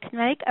reasonable. You can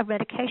make a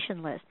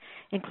medication list,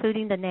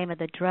 including the name of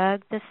the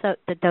drug,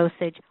 the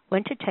dosage,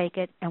 when to take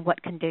it, and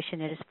what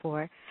condition it is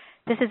for.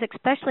 This is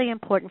especially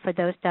important for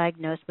those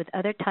diagnosed with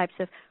other types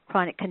of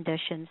chronic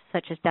conditions,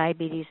 such as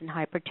diabetes and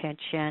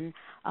hypertension,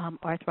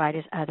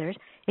 arthritis, others.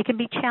 It can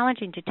be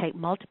challenging to take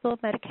multiple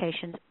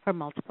medications for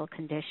multiple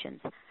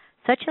conditions.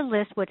 Such a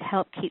list would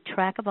help keep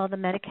track of all the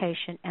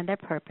medication and their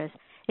purpose.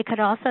 It could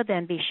also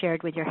then be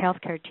shared with your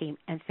healthcare team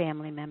and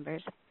family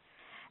members.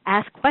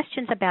 Ask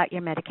questions about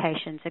your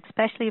medications,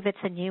 especially if it's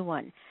a new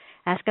one.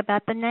 Ask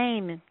about the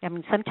name. I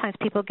mean, sometimes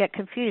people get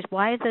confused.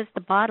 Why does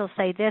the bottle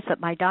say this, but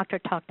my doctor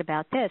talked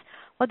about this?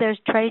 Well, there's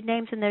trade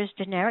names and there's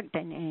generic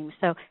names.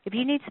 So if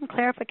you need some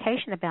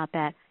clarification about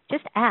that,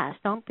 just ask.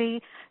 Don't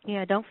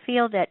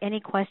feel that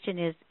any question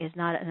is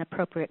not an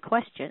appropriate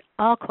question.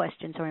 All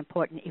questions are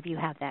important if you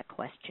have that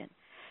question.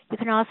 You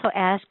can also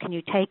ask, can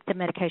you take the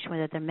medication with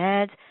other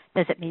meds?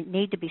 Does it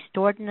need to be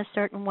stored in a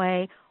certain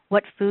way?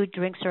 What food,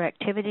 drinks, or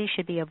activities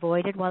should be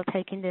avoided while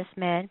taking this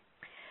med?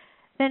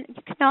 Then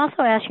you can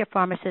also ask your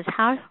pharmacist,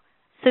 how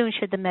soon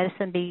should the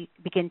medicine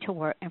begin to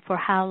work and for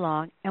how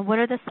long, and what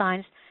are the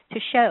signs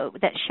that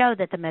show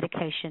that the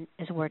medication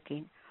is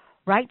working?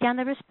 Write down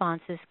the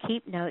responses,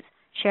 keep notes,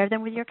 share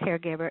them with your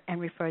caregiver, and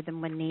refer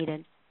them when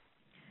needed.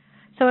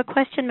 So a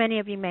question many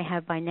of you may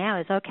have by now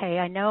is, okay,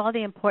 I know all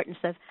the importance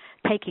of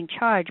taking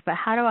charge, but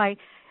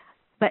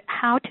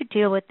how to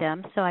deal with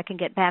them so I can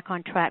get back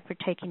on track for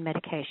taking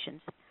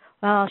medications?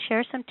 Well, I'll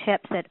share some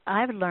tips that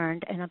I've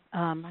learned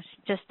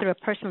just through a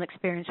personal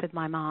experience with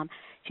my mom.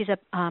 She's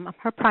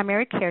her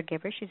primary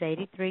caregiver. She's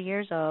 83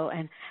 years old,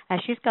 and as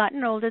she's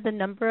gotten older, the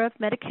number of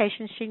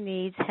medications she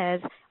needs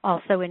has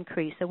also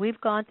increased. So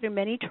we've gone through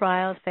many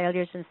trials,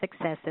 failures, and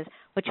successes,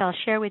 which I'll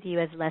share with you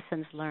as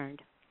lessons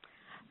learned.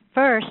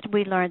 First,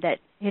 we learned that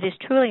it is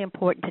truly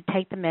important to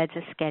take the meds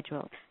as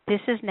scheduled. This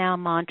is now a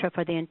mantra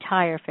for the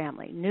entire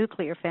family,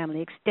 nuclear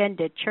family,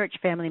 extended, church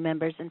family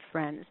members, and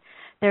friends.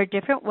 There are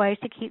different ways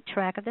to keep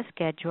track of the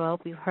schedule.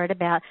 We've heard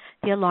about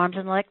the alarms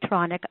and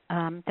electronic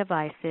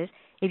devices.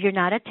 If you're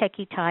not a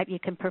techie type, you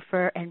can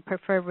prefer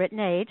written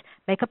aids.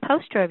 Make a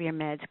poster of your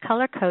meds.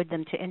 Color code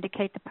them to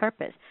indicate the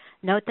purpose.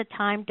 Note the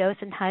time, dose,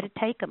 and how to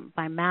take them,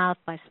 by mouth,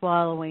 by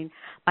swallowing,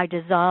 by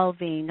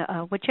dissolving,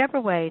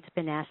 whichever way it's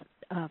been asked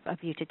of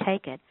you to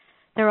take it.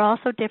 There are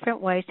also different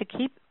ways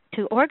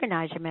to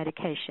organize your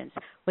medications,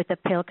 with the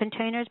pill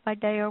containers by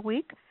day or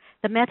week.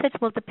 The methods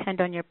will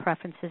depend on your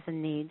preferences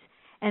and needs,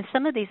 and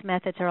some of these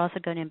methods are also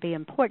going to be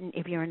important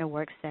if you're in a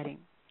work setting.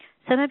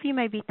 Some of you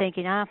may be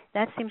thinking,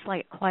 that seems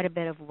like quite a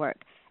bit of work.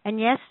 And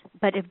yes,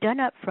 but if done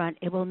up front,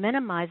 it will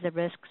minimize the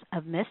risks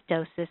of missed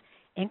doses,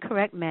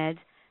 incorrect meds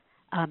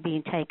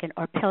being taken,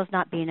 or pills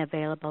not being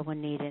available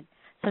when needed.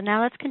 So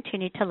now let's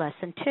continue to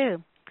Lesson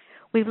 2.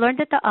 We've learned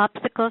that the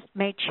obstacles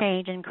may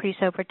change and increase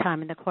over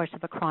time in the course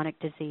of a chronic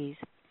disease.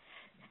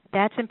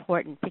 That's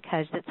important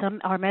because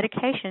our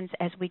medications,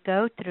 as we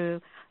go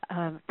through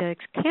the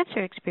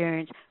cancer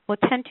experience, will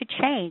tend to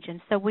change,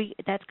 and so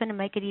that's going to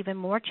make it even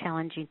more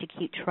challenging to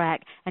keep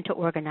track and to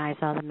organize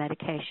all the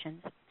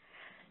medications.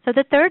 So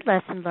the third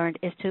lesson learned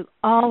is to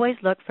always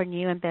look for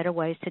new and better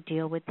ways to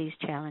deal with these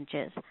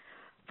challenges.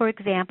 For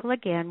example,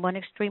 again, one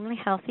extremely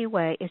healthy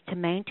way is to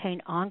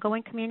maintain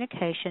ongoing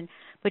communication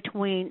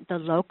between the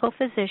local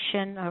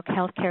physician or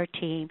healthcare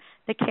team,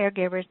 the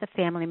caregivers, the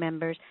family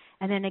members,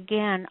 and then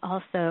again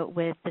also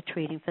with the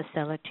treating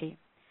facility.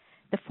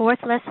 The fourth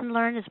lesson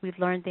learned is we've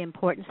learned the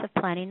importance of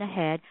planning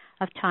ahead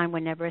of time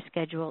whenever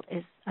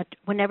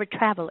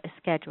travel is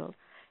scheduled.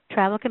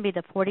 Travel can be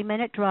the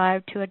 40-minute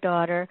drive to a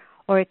daughter,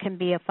 or it can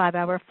be a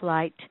 5-hour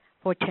flight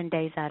for 10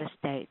 days out of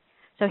state.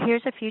 So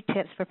here's a few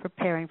tips for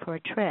preparing for a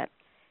trip.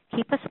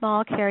 Keep a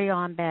small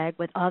carry-on bag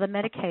with all the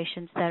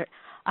medications that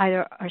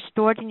either are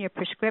stored in your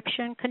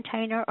prescription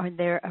container or in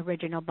their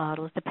original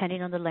bottles,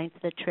 depending on the length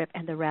of the trip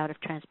and the route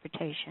of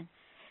transportation.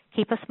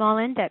 Keep a small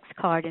index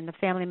card in the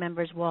family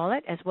member's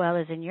wallet as well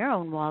as in your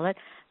own wallet,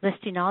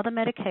 listing all the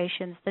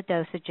medications, the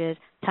dosages,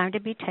 time to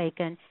be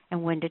taken,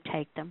 and when to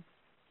take them.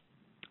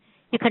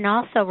 You can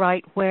also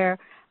write where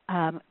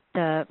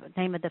the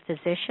name of the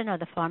physician or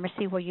the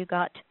pharmacy where you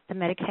got the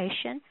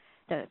medication,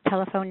 the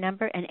telephone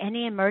number, and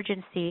any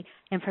emergency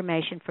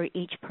information for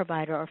each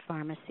provider or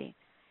pharmacy.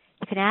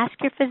 You can ask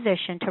your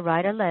physician to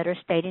write a letter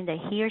stating that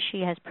he or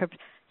she has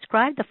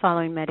prescribed the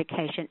following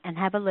medication and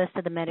have a list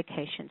of the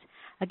medications.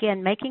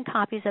 Again, making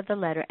copies of the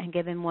letter and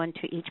giving one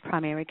to each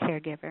primary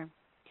caregiver.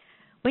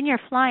 When you're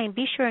flying,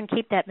 be sure and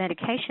keep that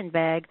medication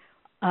bag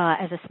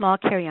as a small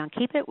carry-on.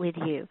 Keep it with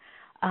you.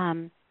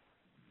 And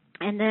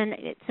then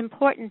it's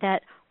important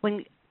that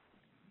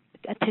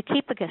to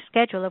keep a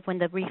schedule of when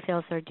the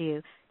refills are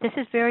due. This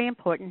is very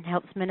important and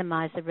helps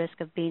minimize the risk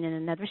of being in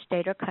another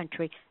state or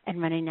country and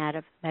running out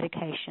of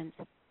medications.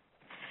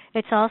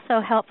 It's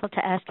also helpful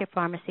to ask your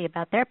pharmacy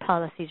about their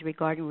policies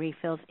regarding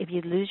refills if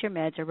you lose your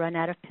meds or run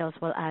out of pills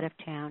while out of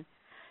town.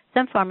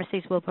 Some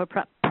pharmacies will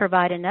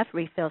provide enough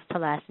refills to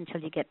last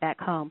until you get back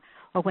home,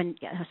 or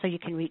so you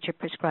can reach your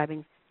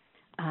prescribing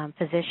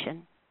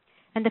physician.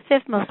 And the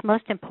fifth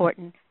most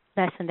important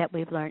lesson that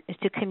we've learned is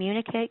to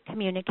communicate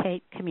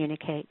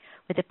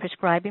with the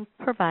prescribing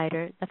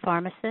provider, the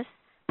pharmacist,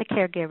 the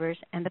caregivers,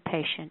 and the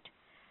patient.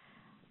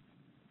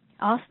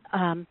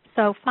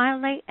 So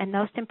finally, and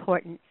most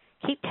important,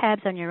 keep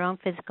tabs on your own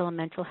physical and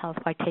mental health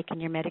while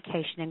taking your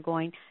medication and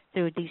going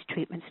through these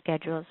treatment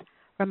schedules.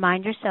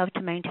 Remind yourself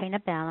to maintain a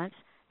balance.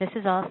 This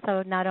is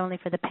also not only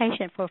for the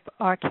patient, for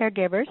our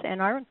caregivers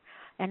and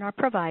our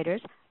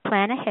providers.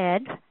 Plan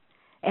ahead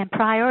and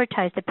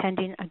prioritize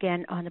depending,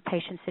 again, on the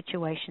patient's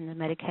situation and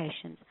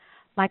medications.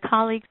 My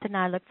colleagues and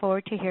I look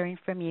forward to hearing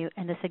from you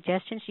and the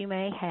suggestions you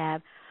may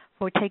have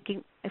for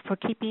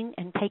keeping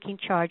and taking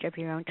charge of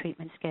your own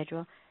treatment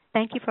schedule.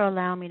 Thank you for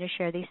allowing me to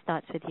share these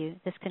thoughts with you.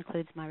 This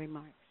concludes my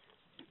remarks.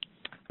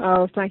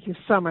 Oh, thank you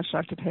so much,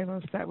 Dr.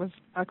 Palos. That was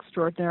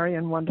extraordinary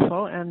and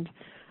wonderful. And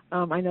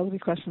I know there'll be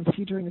questions for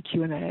you during the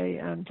Q&A.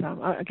 And,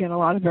 again, a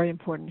lot of very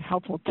important,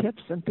 helpful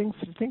tips and things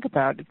to think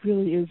about. It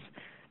really is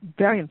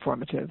very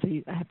informative.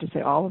 I have to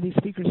say all of these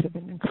speakers have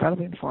been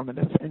incredibly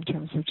informative in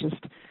terms of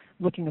just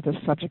looking at this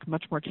subject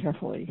much more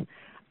carefully.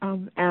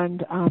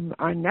 And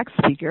our next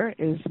speaker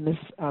is Ms.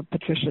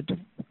 Patricia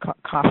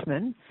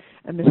Kaufman.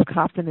 And Ms.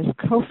 Kaufman is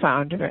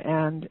co-founder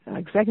and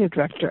executive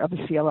director of the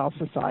CLL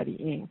Society,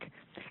 Inc.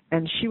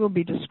 And she will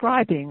be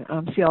describing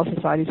CLL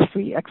Society's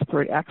free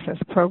expert access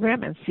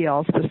program and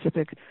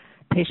CLL-specific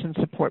patient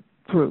support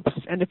groups.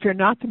 And if you're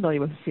not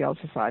familiar with the CLL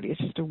Society, it's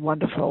just a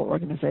wonderful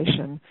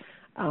organization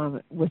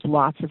with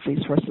lots of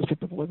resources for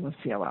people living with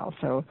CLL.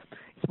 So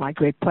it's my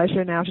great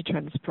pleasure now to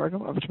turn this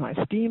program over to my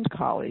esteemed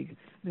colleague,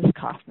 Ms.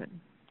 Kaufman.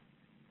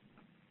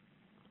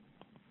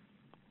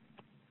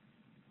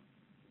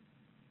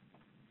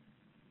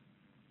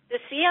 The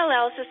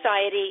CLL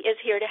Society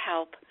is here to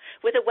help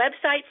with a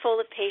website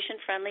full of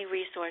patient-friendly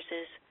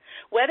resources.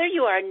 Whether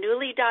you are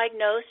newly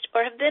diagnosed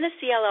or have been a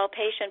CLL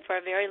patient for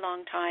a very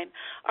long time,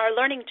 our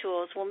learning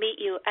tools will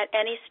meet you at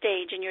any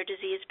stage in your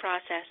disease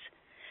process.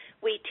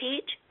 We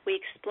teach, we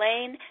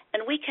explain,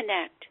 and we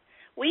connect.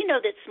 We know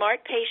that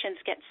smart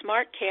patients get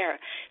smart care,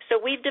 so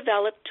we've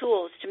developed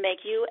tools to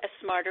make you a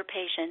smarter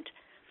patient.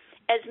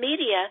 As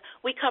media,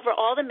 we cover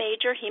all the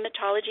major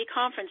hematology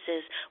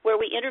conferences where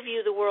we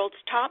interview the world's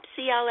top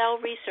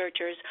CLL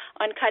researchers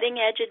on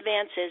cutting-edge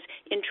advances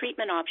in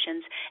treatment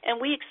options,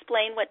 and we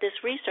explain what this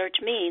research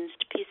means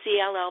to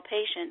CLL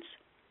patients.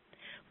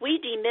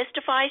 We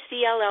demystify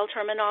CLL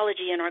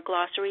terminology in our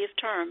glossary of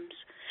terms.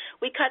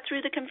 We cut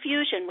through the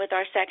confusion with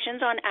our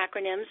sections on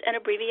acronyms and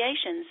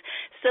abbreviations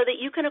so that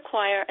you can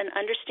acquire an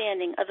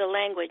understanding of the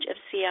language of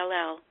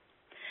CLL.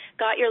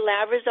 Got your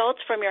lab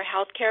results from your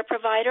healthcare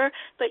provider,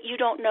 but you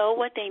don't know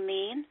what they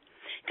mean?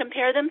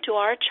 Compare them to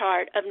our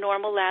chart of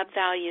normal lab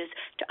values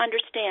to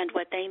understand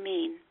what they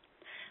mean.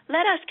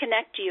 Let us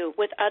connect you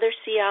with other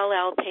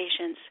CLL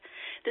patients.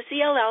 The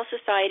CLL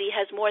Society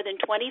has more than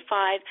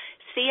 25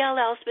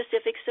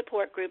 CLL-specific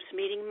support groups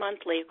meeting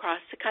monthly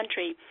across the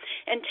country,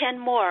 and 10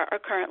 more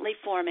are currently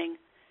forming.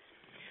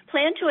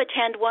 Plan to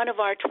attend one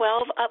of our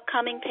 12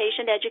 upcoming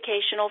patient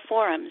educational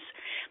forums.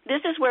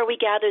 This is where we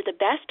gather the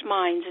best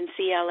minds in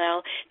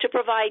CLL to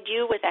provide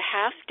you with a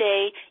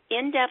half-day,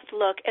 in-depth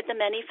look at the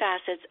many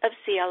facets of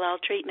CLL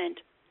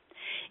treatment.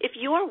 If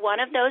you are one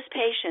of those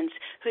patients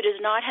who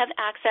does not have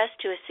access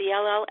to a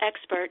CLL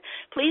expert,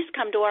 please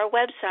come to our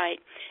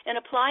website and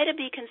apply to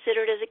be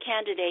considered as a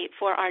candidate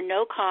for our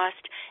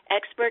no-cost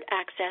expert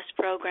access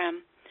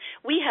program.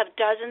 We have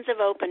dozens of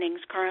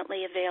openings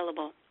currently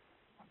available.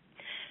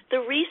 The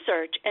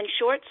research and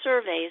short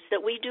surveys that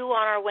we do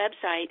on our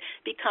website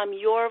become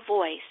your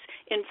voice,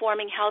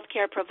 informing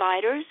healthcare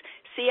providers,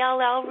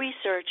 CLL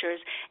researchers,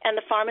 and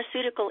the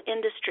pharmaceutical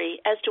industry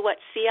as to what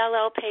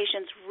CLL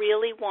patients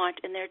really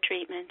want in their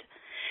treatment.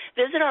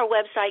 Visit our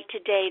website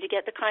today to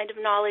get the kind of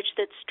knowledge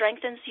that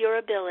strengthens your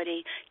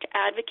ability to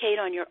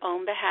advocate on your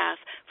own behalf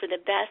for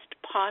the best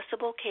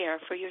possible care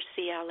for your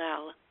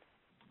CLL.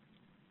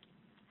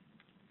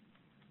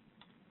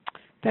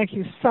 Thank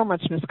you so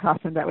much, Ms.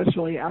 Kaufman. That was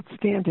really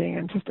outstanding,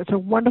 and it's a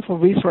wonderful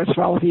resource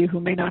for all of you who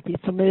may not be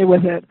familiar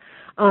with it.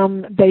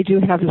 They do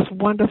have this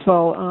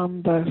wonderful,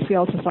 the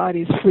CLL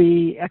Society's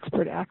free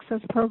expert access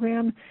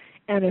program,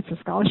 and it's a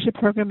scholarship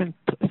program, and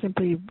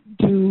simply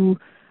do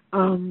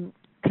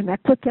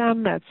connect with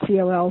them at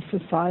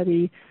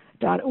cllsociety.org,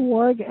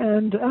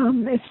 and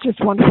it's just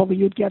wonderful that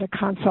you'd get a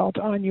consult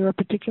on your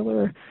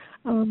particular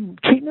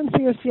treatment for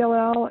your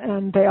CLL,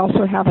 and they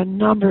also have a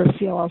number of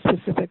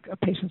CLL-specific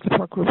patient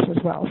support groups as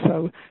well.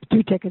 So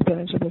do take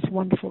advantage of this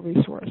wonderful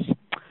resource.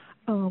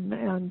 I'm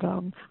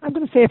going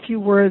to say a few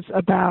words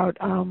about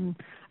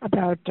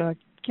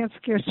cancer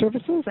care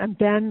services, and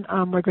then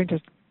we're going to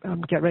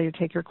get ready to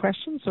take your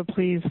questions. So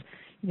please,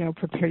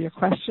 prepare your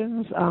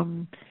questions.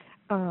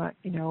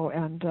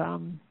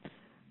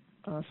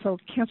 So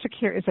Cancer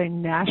Care is a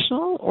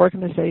national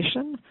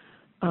organization,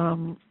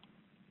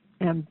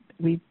 and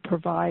we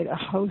provide a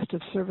host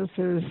of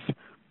services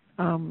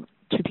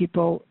to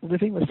people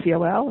living with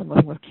CLL and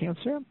living with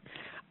cancer.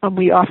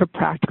 We offer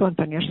practical and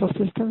financial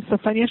assistance. So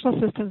financial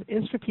assistance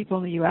is for people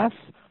in the U.S.,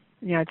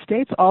 the United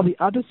States. All the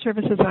other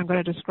services I'm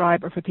going to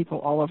describe are for people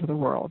all over the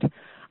world.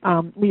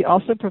 We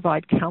also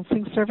provide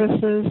counseling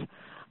services,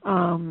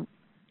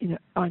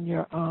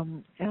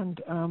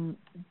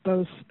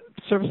 those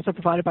services are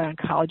provided by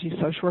oncology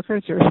social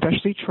workers. They're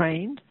especially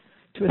trained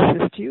to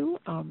assist you.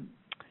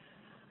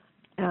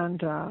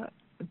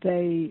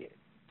 They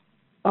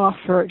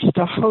offer just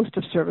a host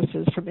of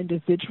services, from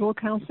individual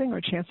counseling or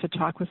a chance to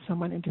talk with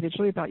someone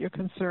individually about your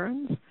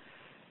concerns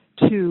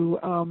to,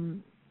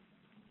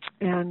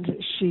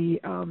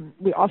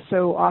 we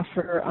also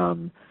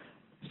offer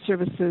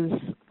services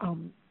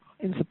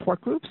in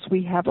support groups.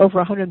 We have over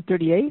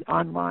 138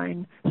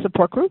 online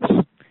support groups,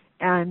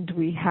 and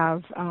we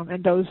have,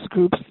 and those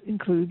groups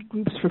include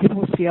groups for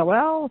people with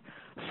CLL,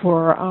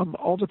 for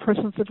older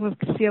persons living with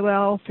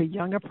CLL, for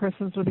younger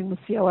persons living with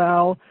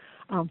CLL,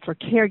 for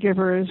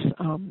caregivers.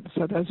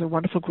 So those are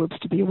wonderful groups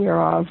to be aware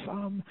of.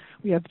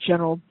 We have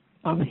general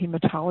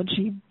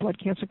hematology blood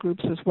cancer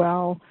groups as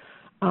well,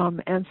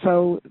 and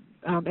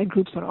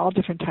groups on all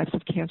different types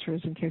of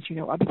cancers in case you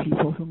know other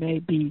people who may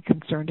be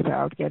concerned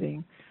about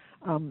getting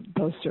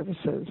those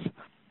services.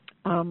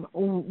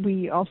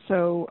 We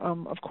also,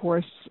 of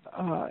course,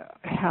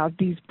 have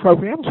these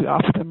programs. We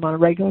offer them on a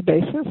regular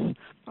basis,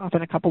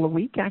 often a couple a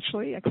week,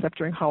 actually, except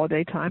during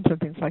holiday times and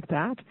things like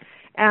that.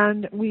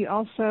 And we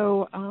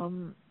also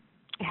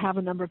have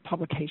a number of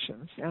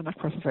publications and, of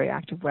course, a very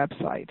active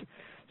website.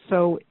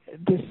 So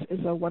this is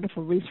a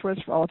wonderful resource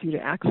for all of you to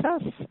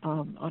access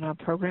on our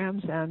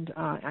programs, and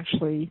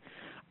actually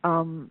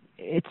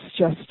it's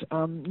just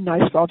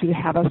nice for all of you to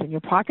have us in your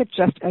pocket,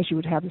 just as you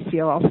would have the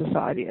CLL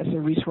Society as a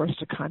resource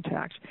to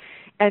contact.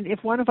 And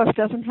if one of us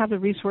doesn't have the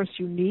resource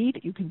you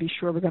need, you can be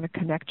sure we're going to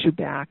connect you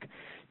back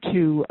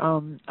to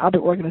other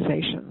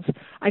organizations.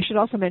 I should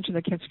also mention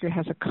that Cancer Cure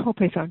has a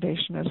copay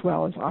foundation as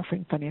well as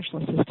offering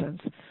financial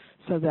assistance,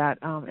 so that,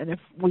 and if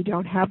we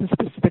don't have the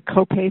specific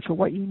copay for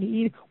what you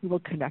need, we will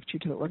connect you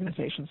to the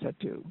organizations that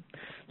do.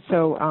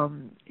 So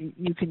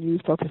you can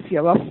use both the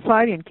CLL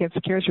Society and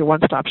Cancer Cure as your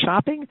one-stop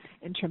shopping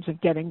in terms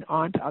of getting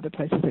on to other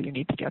places that you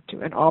need to get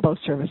to, and all those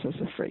services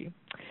are free.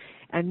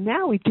 And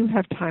now we do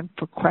have time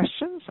for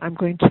questions. I'm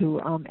going to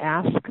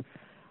ask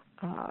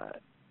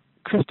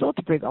Crystal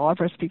to bring all of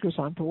our speakers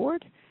on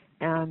board,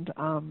 and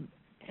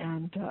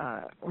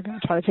we're going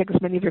to try to take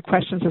as many of your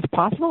questions as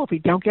possible. If we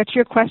don't get to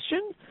your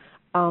question,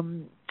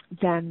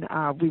 then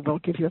we will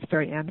give you at the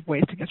very end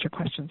ways to get your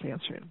questions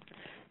answered.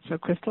 So,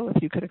 Crystal,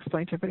 if you could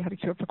explain to everybody how to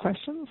queue up for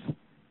questions.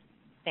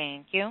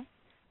 Thank you.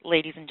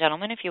 Ladies and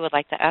gentlemen, if you would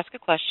like to ask a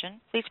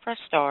question, please press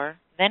star,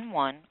 then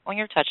 1 on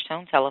your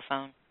touch-tone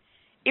telephone.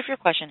 If your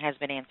question has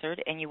been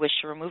answered and you wish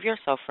to remove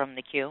yourself from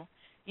the queue,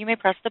 you may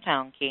press the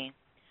pound key.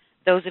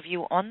 Those of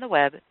you on the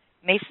web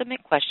may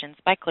submit questions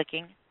by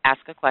clicking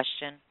Ask a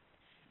Question.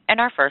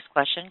 And our first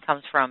question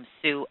comes from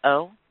Sue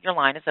O. Your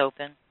line is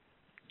open.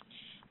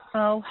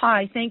 Oh,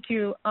 hi. Thank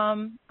you.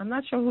 I'm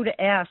not sure who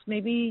to ask.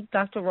 Maybe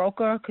Dr.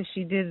 Roker, because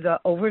she did the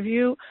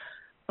overview.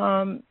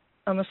 I'm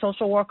a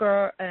social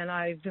worker, and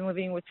I've been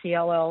living with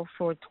CLL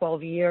for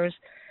 12 years.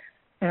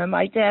 And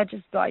my dad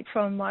just died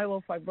from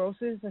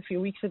myelofibrosis a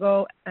few weeks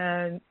ago,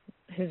 and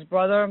his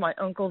brother, my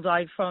uncle,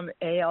 died from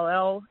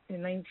ALL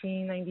in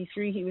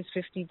 1993. He was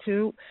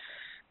 52.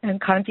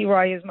 And Kanti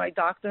Rai is my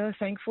doctor,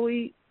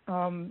 thankfully.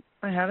 I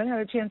haven't had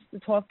a chance to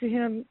talk to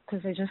him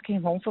because I just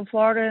came home from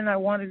Florida, and I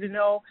wanted to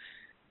know,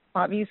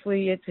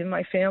 obviously it's in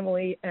my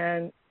family,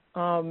 and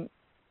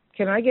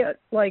can I get,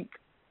 like,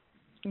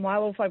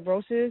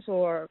 myelofibrosis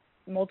or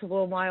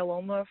multiple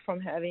myeloma from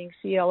having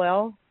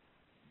CLL?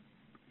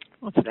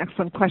 Well, it's an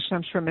excellent question.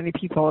 I'm sure many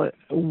people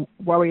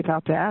worry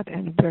about that,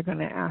 and we're going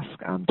to ask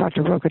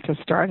Dr. Roker to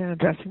start in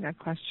addressing that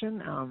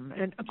question.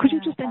 And could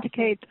you just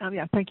indicate,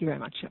 thank you very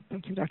much. Yeah,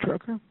 thank you, Dr.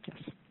 Roker. Yes.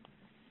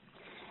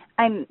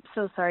 I'm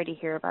so sorry to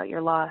hear about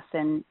your loss,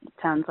 and it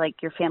sounds like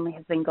your family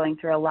has been going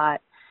through a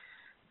lot.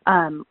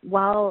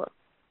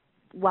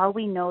 While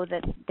we know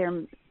that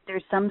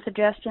there's some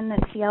suggestion that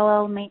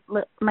CLL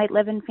might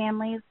live in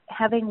families,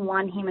 having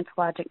one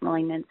hematologic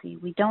malignancy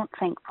we don't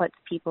think puts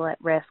people at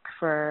risk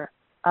for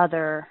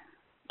other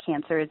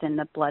cancers in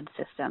the blood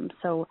system.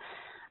 So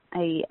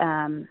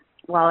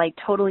while I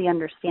totally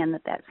understand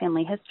that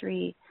family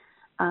history,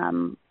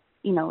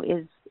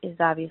 is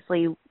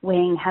obviously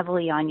weighing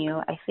heavily on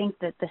you, I think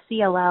that the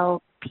CLL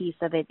piece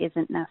of it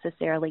isn't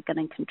necessarily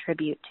going to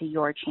contribute to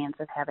your chance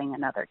of having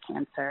another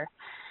cancer.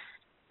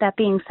 That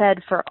being said,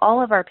 for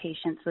all of our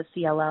patients with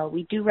CLL,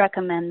 we do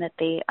recommend that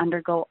they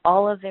undergo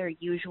all of their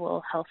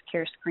usual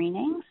healthcare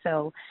screening,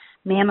 so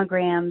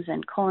mammograms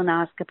and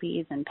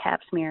colonoscopies and pap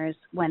smears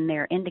when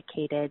they're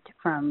indicated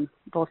from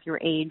both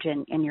your age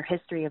and your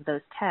history of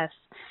those tests.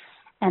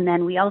 And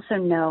then we also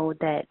know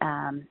that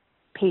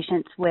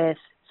patients with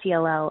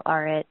CLL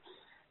are at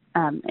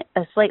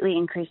a slightly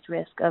increased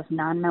risk of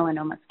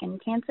non-melanoma skin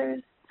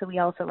cancers. So we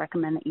also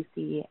recommend that you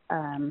see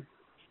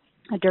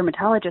a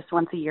dermatologist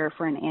once a year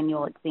for an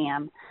annual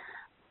exam.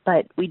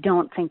 But we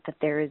don't think that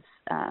there is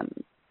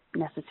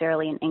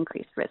necessarily an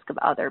increased risk of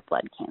other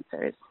blood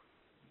cancers.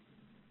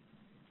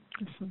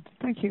 Excellent.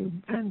 Thank you.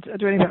 And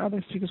do any of the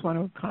other speakers want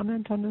to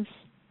comment on this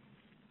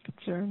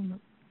concern?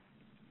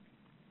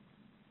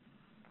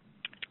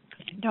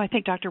 No, I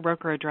think Dr.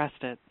 Roker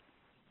addressed it.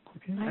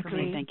 Okay. I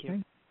agree. Thank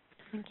you.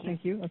 Okay.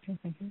 Thank you. Okay,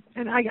 thank you.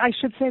 And I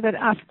should say that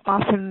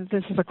often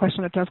this is a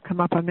question that does come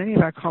up on many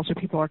of our calls where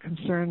people are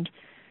concerned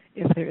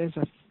if there is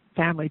a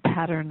family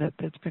pattern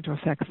that's going to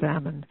affect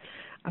them. And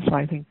so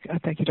I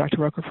thank you, Dr.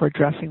 Roker, for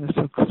addressing this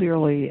so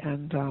clearly.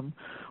 And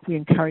we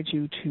encourage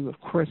you to, of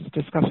course,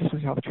 discuss this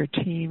with your healthcare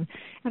team.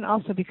 And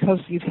also because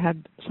you've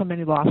had so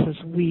many losses,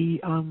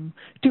 we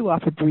do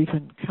offer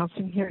bereavement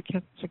counseling here at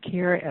Cancer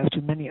Care, as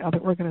do many other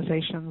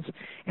organizations.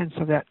 And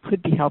so that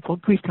could be helpful.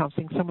 Grief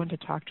counseling, someone to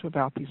talk to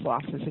about these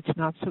losses. It's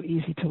not so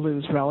easy to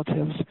lose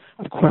relatives.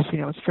 Of course, we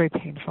know it's very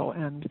painful.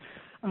 And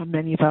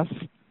many of us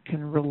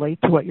can relate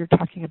to what you're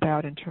talking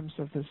about in terms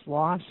of this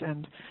loss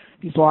and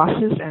these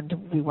losses, and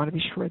we want to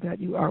be sure that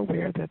you are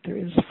aware that there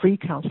is free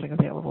counseling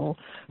available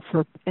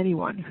for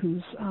anyone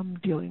who's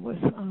dealing with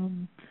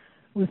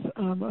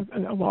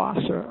a loss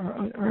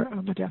or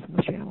a death in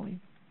the family.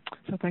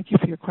 So thank you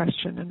for your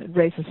question, and it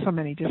raises so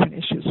many different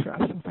issues for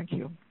us, so thank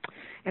you.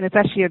 And it's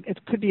actually,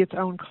 it could be its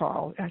own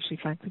call, actually,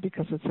 frankly,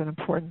 because it's an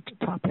important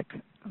topic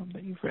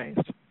that you've raised.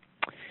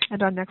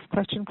 And our next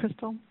question,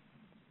 Crystal?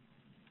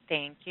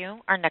 Thank you.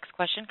 Our next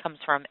question comes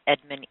from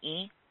Edmund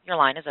E. Your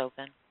line is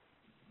open.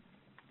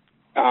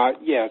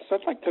 Yes, I'd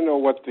like to know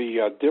what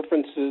the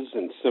differences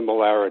and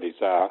similarities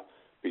are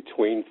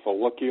between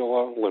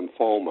follicular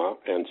lymphoma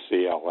and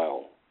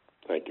CLL.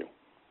 Thank you.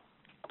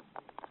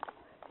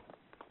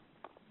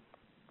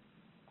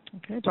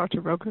 Okay,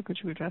 Dr. Roker, could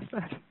you address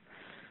that?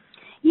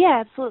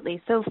 Yeah,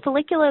 absolutely. So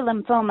follicular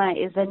lymphoma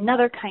is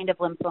another kind of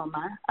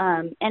lymphoma,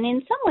 and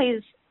in some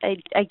ways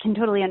I can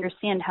totally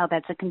understand how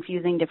that's a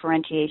confusing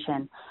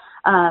differentiation.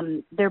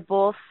 They're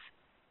both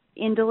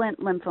indolent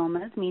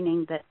lymphomas,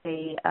 meaning that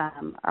they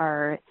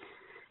are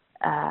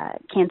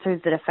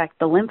cancers that affect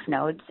the lymph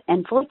nodes,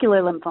 and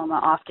follicular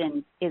lymphoma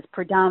often is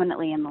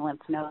predominantly in the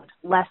lymph nodes,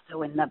 less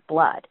so in the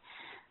blood.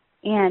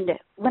 And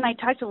when I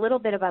talked a little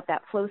bit about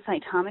that flow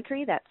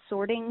cytometry, that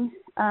sorting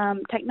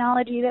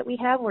technology that we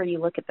have where you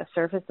look at the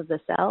surface of the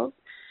cells,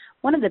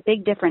 one of the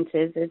big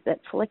differences is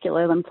that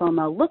follicular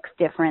lymphoma looks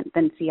different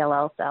than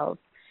CLL cells.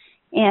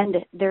 And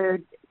there are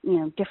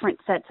different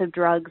sets of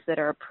drugs that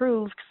are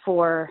approved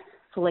for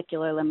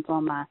follicular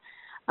lymphoma,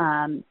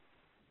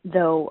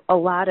 though a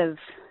lot of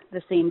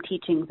the same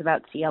teachings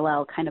about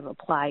CLL kind of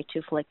apply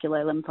to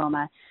follicular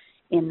lymphoma,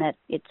 in that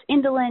it's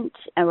indolent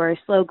or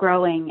slow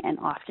growing, and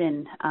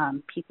often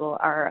people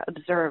are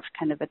observed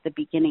kind of at the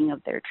beginning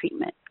of their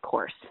treatment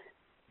course.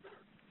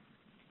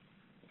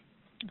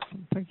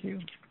 Thank you.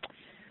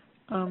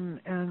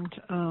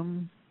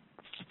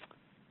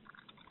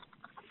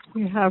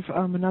 We have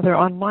another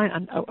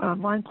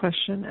online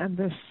question, and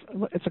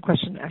it's a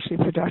question actually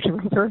for Dr.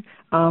 Roker,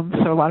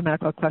 so a lot of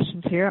medical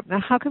questions here. Now,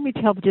 how can we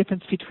tell the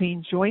difference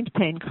between joint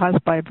pain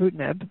caused by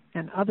ibrutinib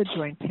and other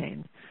joint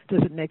pain?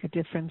 Does it make a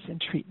difference in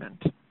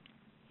treatment?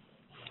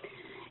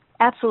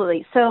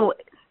 Absolutely. So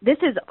this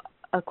is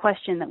a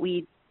question that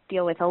we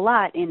deal with a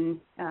lot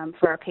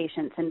for our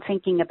patients, and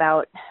thinking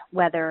about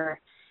whether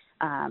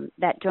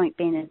that joint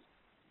pain is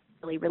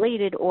really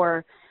related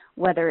or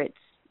whether it's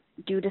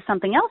due to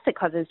something else that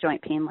causes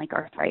joint pain, like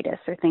arthritis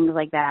or things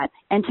like that.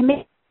 And to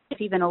make it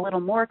even a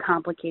little more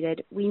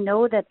complicated, we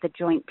know that the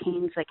joint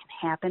pains that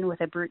can happen with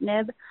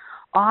ibrutinib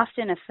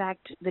often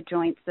affect the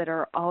joints that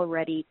are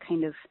already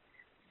kind of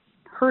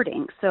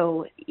hurting.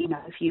 So,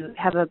 if you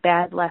have a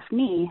bad left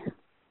knee,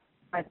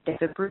 if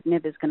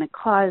ibrutinib is going to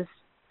cause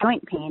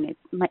joint pain,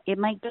 it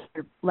might get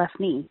your left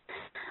knee.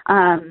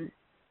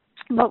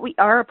 But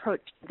our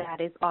approach to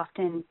that is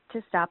often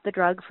to stop the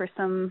drug for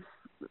some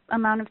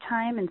amount of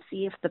time and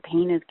see if the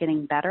pain is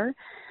getting better.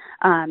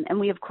 And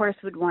we, of course,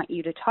 would want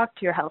you to talk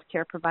to your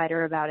healthcare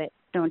provider about it.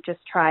 Don't just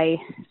try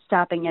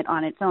stopping it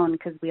on its own,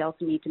 because we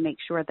also need to make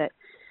sure that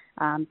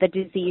the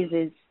disease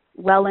is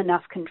well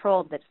enough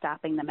controlled that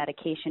stopping the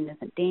medication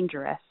isn't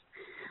dangerous.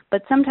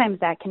 But sometimes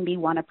that can be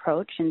one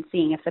approach, and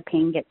seeing if the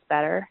pain gets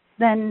better.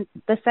 Then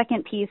the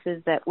second piece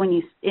is that when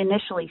you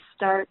initially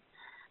start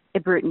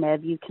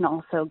ibrutinib, you can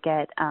also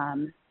get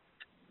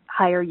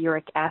higher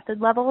uric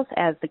acid levels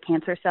as the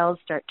cancer cells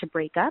start to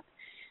break up.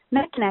 And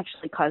that can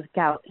actually cause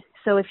gout.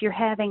 So if you're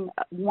having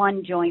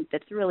one joint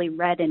that's really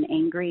red and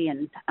angry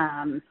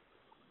and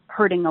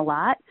hurting a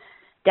lot,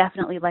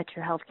 definitely let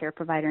your healthcare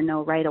provider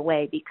know right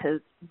away, because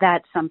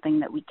that's something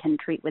that we can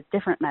treat with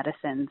different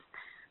medicines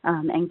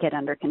and get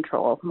under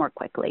control more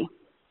quickly.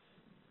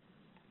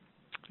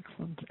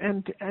 Excellent.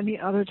 And any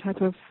other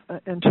type of,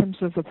 in terms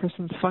of the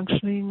person's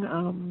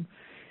functioning,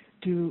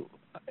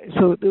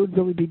 so it would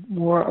really be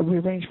more a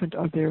rearrangement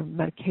of their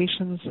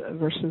medications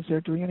versus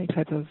they're doing any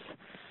type of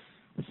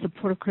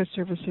supportive care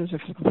services or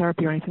physical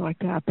therapy or anything like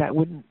that? It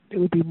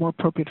would be more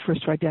appropriate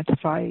first to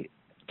identify,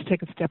 to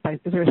take is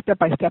there a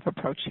step-by-step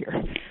approach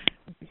here?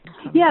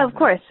 Yeah, of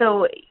course.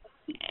 So,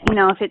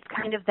 if it's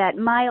kind of that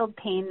mild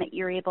pain that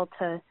you're able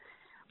to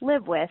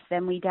live with,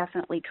 then we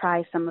definitely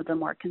try some of the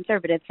more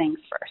conservative things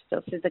first.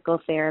 So physical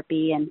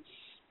therapy and,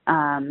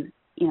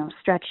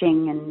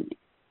 stretching and,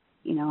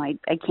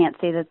 I can't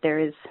say that there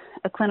is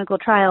a clinical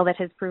trial that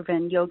has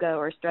proven yoga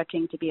or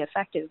stretching to be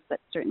effective, but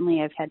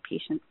certainly I've had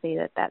patients say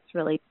that that's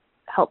really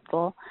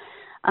helpful,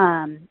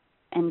 and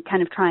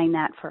kind of trying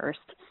that first.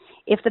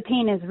 If the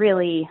pain is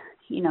really,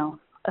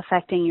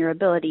 affecting your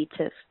ability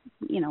to,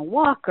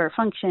 walk or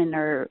function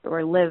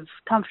or live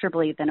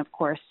comfortably, then of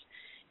course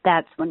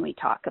that's when we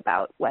talk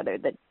about whether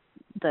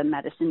the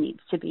medicine needs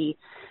to be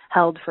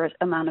held for an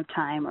amount of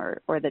time or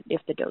that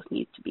if the dose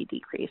needs to be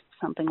decreased,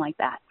 something like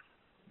that.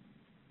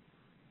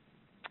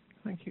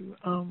 Thank you.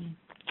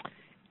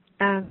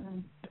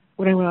 And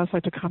would anyone else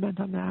like to comment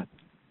on that?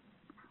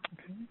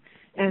 Okay.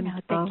 And we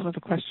have a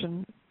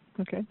question.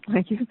 Okay,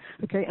 thank you.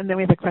 Okay, and then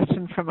we have a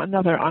question from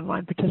another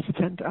online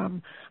participant.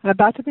 I'm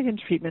about to begin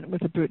treatment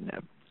with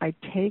ibrutinib. I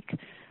take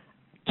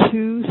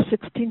 2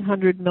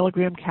 1,600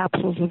 milligram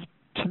capsules of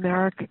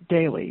turmeric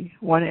daily,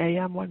 1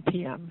 a.m., 1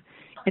 p.m.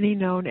 Any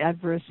known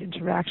adverse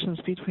interactions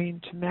between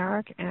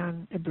turmeric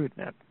and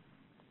ibrutinib?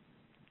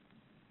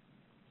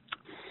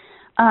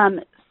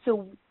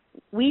 So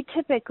we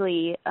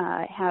typically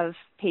have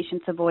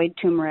patients avoid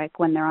turmeric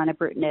when they're on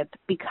ibrutinib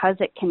because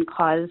it can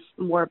cause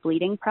more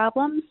bleeding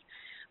problems.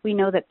 We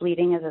know that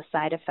bleeding is a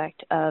side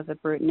effect of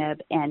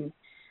ibrutinib, and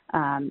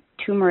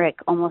turmeric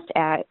almost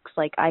acts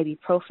like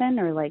ibuprofen,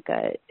 or like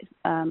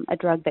a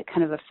drug that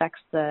kind of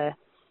affects the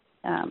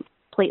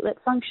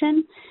platelet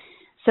function.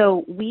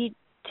 So we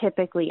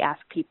typically ask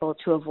people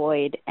to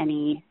avoid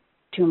any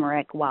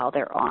turmeric while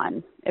they're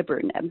on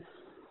ibrutinib.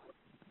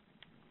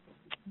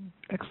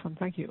 Excellent,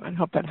 thank you. I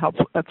hope that helps.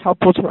 That's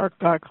helpful to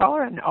our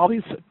caller, and all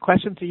these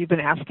questions that you've been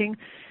asking.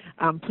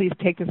 Please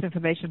take this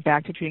information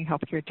back to Treating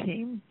Healthcare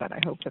team. But I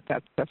hope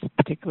that's a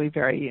particularly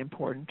very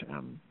important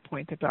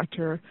point that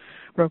Dr.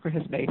 Roker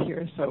has made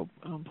here. So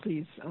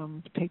please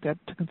take that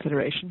to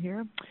consideration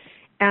here.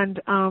 And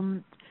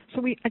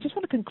I just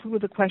want to conclude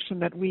with a question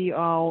that we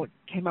all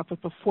came up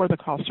with before the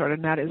call started,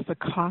 and that is the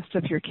cost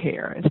of your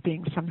care as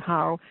being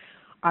somehow,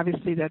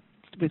 obviously, that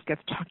it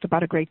gets talked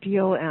about a great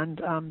deal, and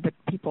that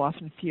people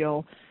often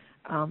feel,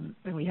 and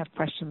we have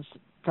questions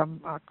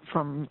from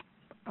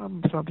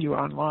some of you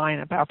online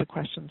about the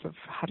questions of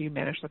how do you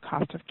manage the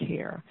cost of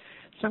care.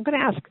 So I'm going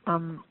to ask,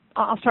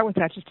 I'll start with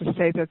that just to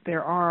say that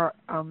there are,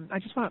 I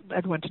just want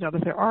everyone to know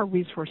that there are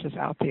resources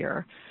out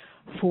there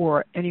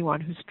for anyone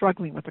who's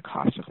struggling with the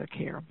cost of their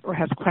care or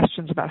has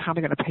questions about how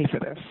they're going to pay for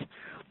this.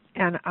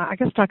 And I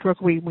guess, Dr.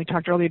 Roker, we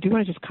talked earlier, do you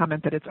want to just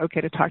comment that it's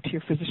okay to talk to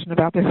your physician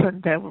about this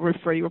and they'll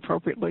refer you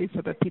appropriately so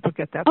that people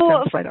get that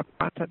sense right up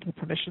front, the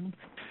permission?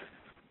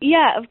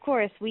 Yeah, of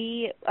course.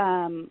 We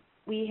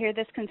hear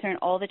this concern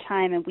all the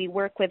time, and we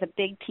work with a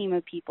big team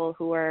of people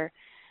who are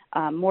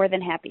more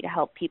than happy to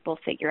help people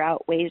figure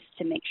out ways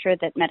to make sure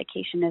that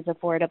medication is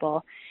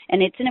affordable.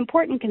 And it's an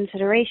important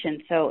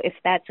consideration, so if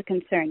that's a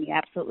concern, you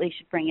absolutely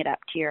should bring it up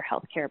to your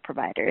healthcare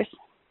providers.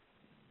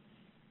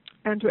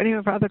 And do any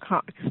of our other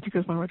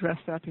speakers want to address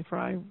that before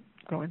I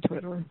go into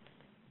it?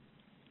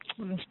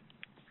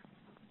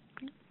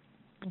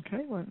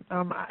 Okay. Well,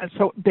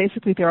 so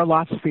basically there are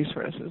lots of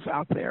resources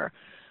out there.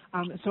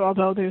 So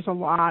although there's a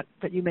lot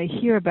that you may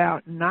hear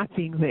about not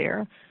being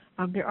there,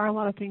 there are a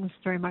lot of things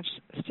very much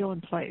still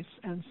in place.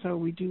 And so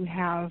we do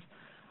have,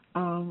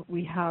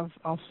 we have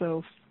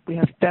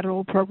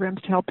federal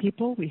programs to help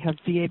people. We have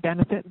VA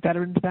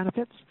veterans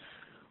benefits.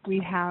 We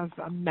have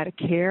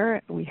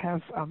Medicare, we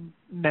have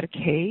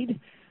Medicaid,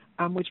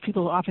 which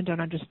people often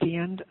don't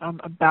understand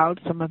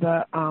about some of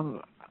the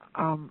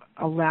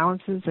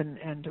allowances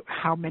and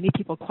how many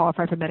people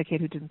qualify for Medicaid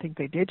who didn't think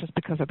they did just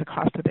because of the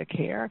cost of their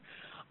care.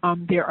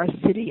 There are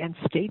city and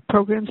state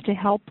programs to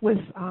help with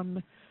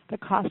the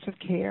cost of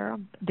care.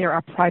 There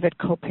are private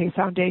copay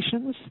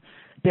foundations.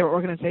 There are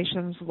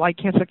organizations like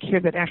Cancer Care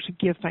that actually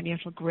give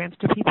financial grants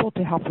to people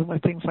to help them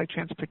with things like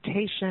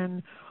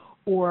transportation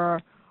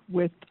or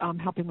with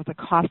helping with the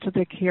cost of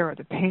their care or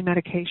the pain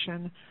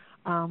medication.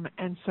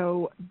 And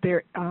so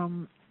there,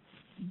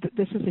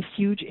 this is a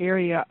huge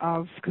area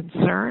of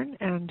concern,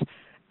 and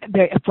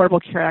the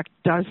Affordable Care Act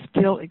does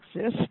still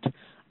exist.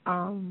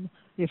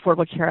 The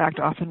Affordable Care Act,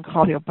 often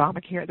called the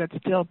Obamacare, that's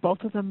still,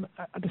 both of them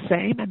are the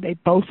same, and they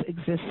both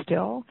exist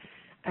still,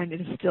 and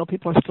it is still,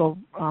 people are still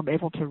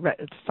able to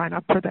sign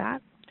up for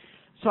that.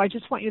 So I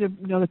just want you to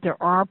know that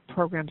there are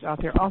programs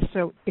out there.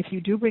 Also, if you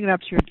do bring it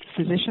up to your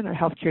physician or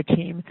healthcare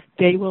team,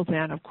 they will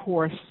then, of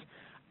course,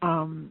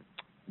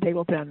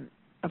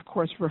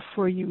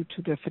 refer you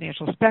to the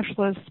financial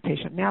specialists,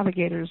 patient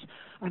navigators,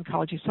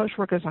 oncology social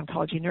workers,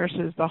 oncology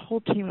nurses, the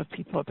whole team of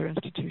people at their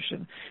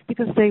institution,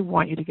 because they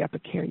want you to get the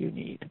care you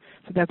need.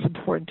 So that's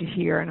important to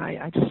hear, and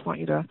I just want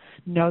you to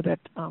know that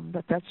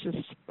that's just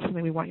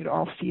something we want you to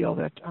all feel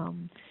that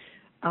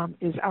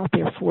is out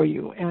there for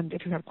you. And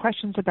if you have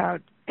questions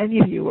about any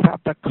of you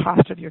about the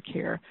cost of your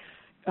care,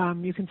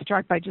 you can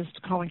start by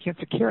just calling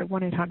Cancer Care at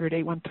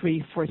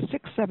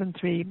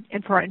 1-800-813-4673.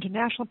 And for our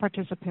international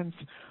participants,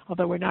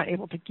 although we're not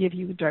able to give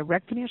you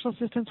direct financial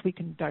assistance, we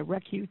can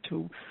direct you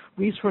to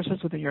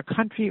resources within your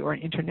country or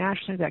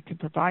internationally that can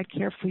provide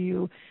care for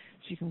you.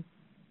 So you can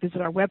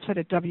visit our website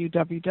at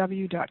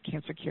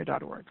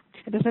www.cancercare.org.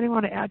 And does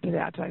anyone want to add to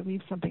that? Did I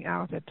leave something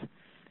out that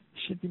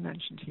should be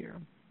mentioned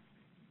here?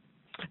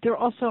 There are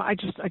also, I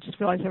just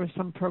realized there were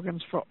some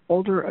programs for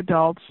older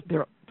adults.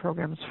 There are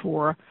programs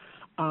for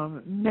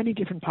many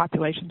different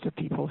populations of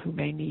people who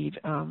may need,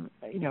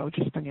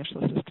 just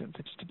financial assistance,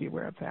 just to be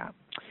aware of that.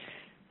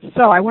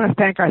 So I want to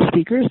thank our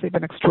speakers. They've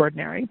been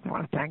extraordinary. I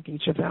want to thank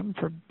each of them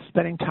for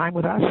spending time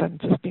with us and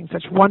just being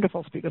such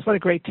wonderful speakers. What a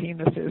great team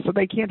this is. So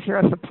they can't hear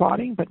us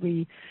applauding, but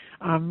we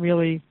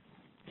really,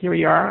 here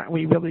we are.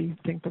 We really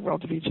think the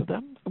world of each of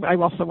them. I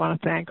also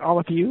want to thank all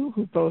of you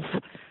who both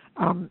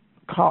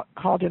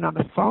called in on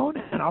the phone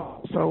and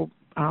also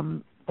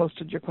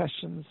posted your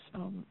questions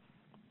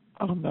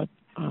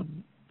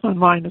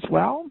online as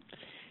well.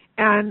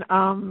 And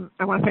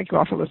I want to thank you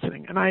all for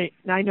listening. And I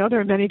know there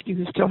are many of you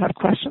who still have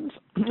questions,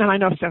 and I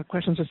know some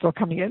questions are still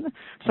coming in.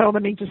 So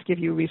let me just give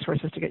you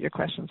resources to get your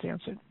questions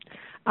answered.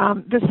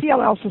 The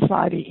CLL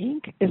Society,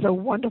 Inc. is a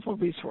wonderful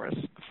resource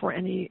for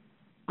any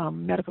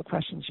medical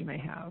questions you may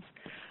have.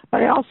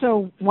 But I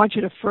also want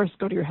you to first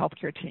go to your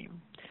healthcare team.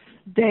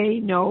 They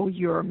know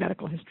your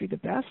medical history the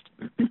best,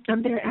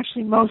 and they're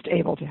actually most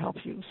able to help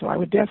you. So I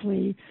would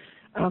definitely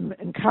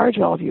encourage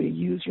all of you to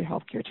use your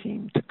healthcare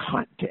team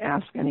to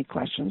ask any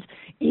questions,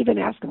 even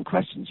ask them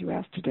questions you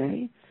asked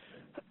today,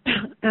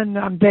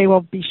 and they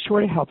will be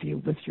sure to help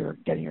you with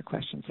getting your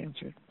questions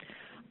answered.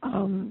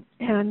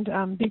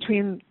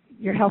 Between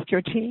your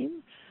healthcare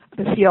team,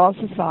 the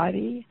CLL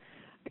Society,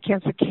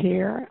 Cancer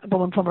Care, the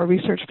Lymphoma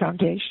Research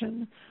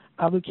Foundation,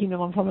 Leukemia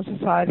Lymphoma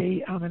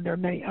Society, and there are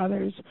many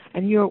others.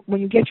 And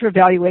when you get your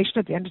evaluation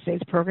at the end of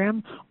today's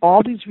program,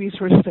 all these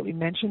resources that we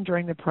mentioned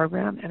during the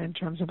program, and in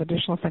terms of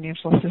additional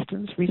financial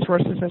assistance,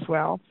 resources as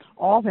well,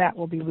 all that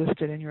will be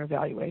listed in your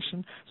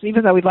evaluation. So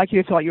even though we'd like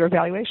you to fill out your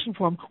evaluation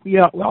form, we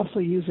also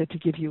use it to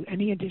give you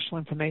any additional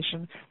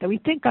information that we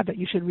think of that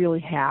you should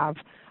really have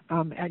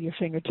at your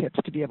fingertips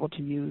to be able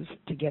to use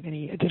to get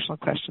any additional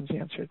questions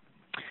answered.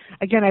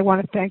 Again, I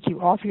want to thank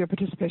you all for your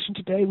participation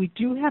today. We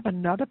do have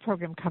another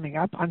program coming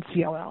up on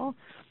CLL,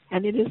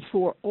 and it is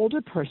for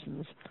older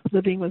persons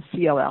living with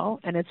CLL,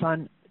 and it's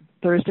on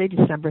Thursday,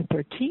 December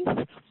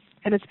 13th,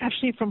 and it's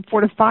actually from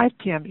 4 to 5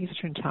 p.m.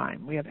 Eastern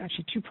Time. We have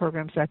actually 2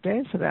 programs that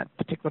day, so that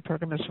particular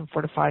program is from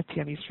 4 to 5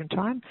 p.m. Eastern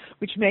Time,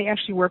 which may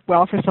actually work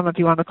well for some of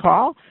you on the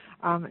call.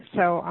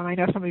 So I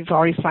know some of you have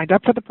already signed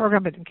up for the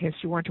program, but in case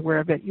you weren't aware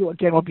of it, you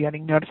again will be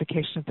getting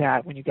notification of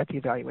that when you get the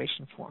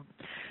evaluation form.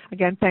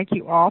 Again, thank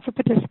you all for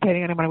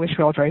participating, and I want to wish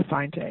you all a very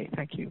fine day.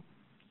 Thank you.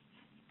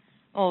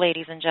 Well,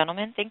 ladies and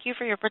gentlemen, thank you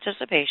for your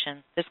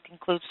participation. This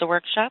concludes the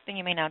workshop, and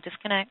you may now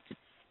disconnect.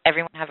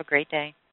 Everyone have a great day.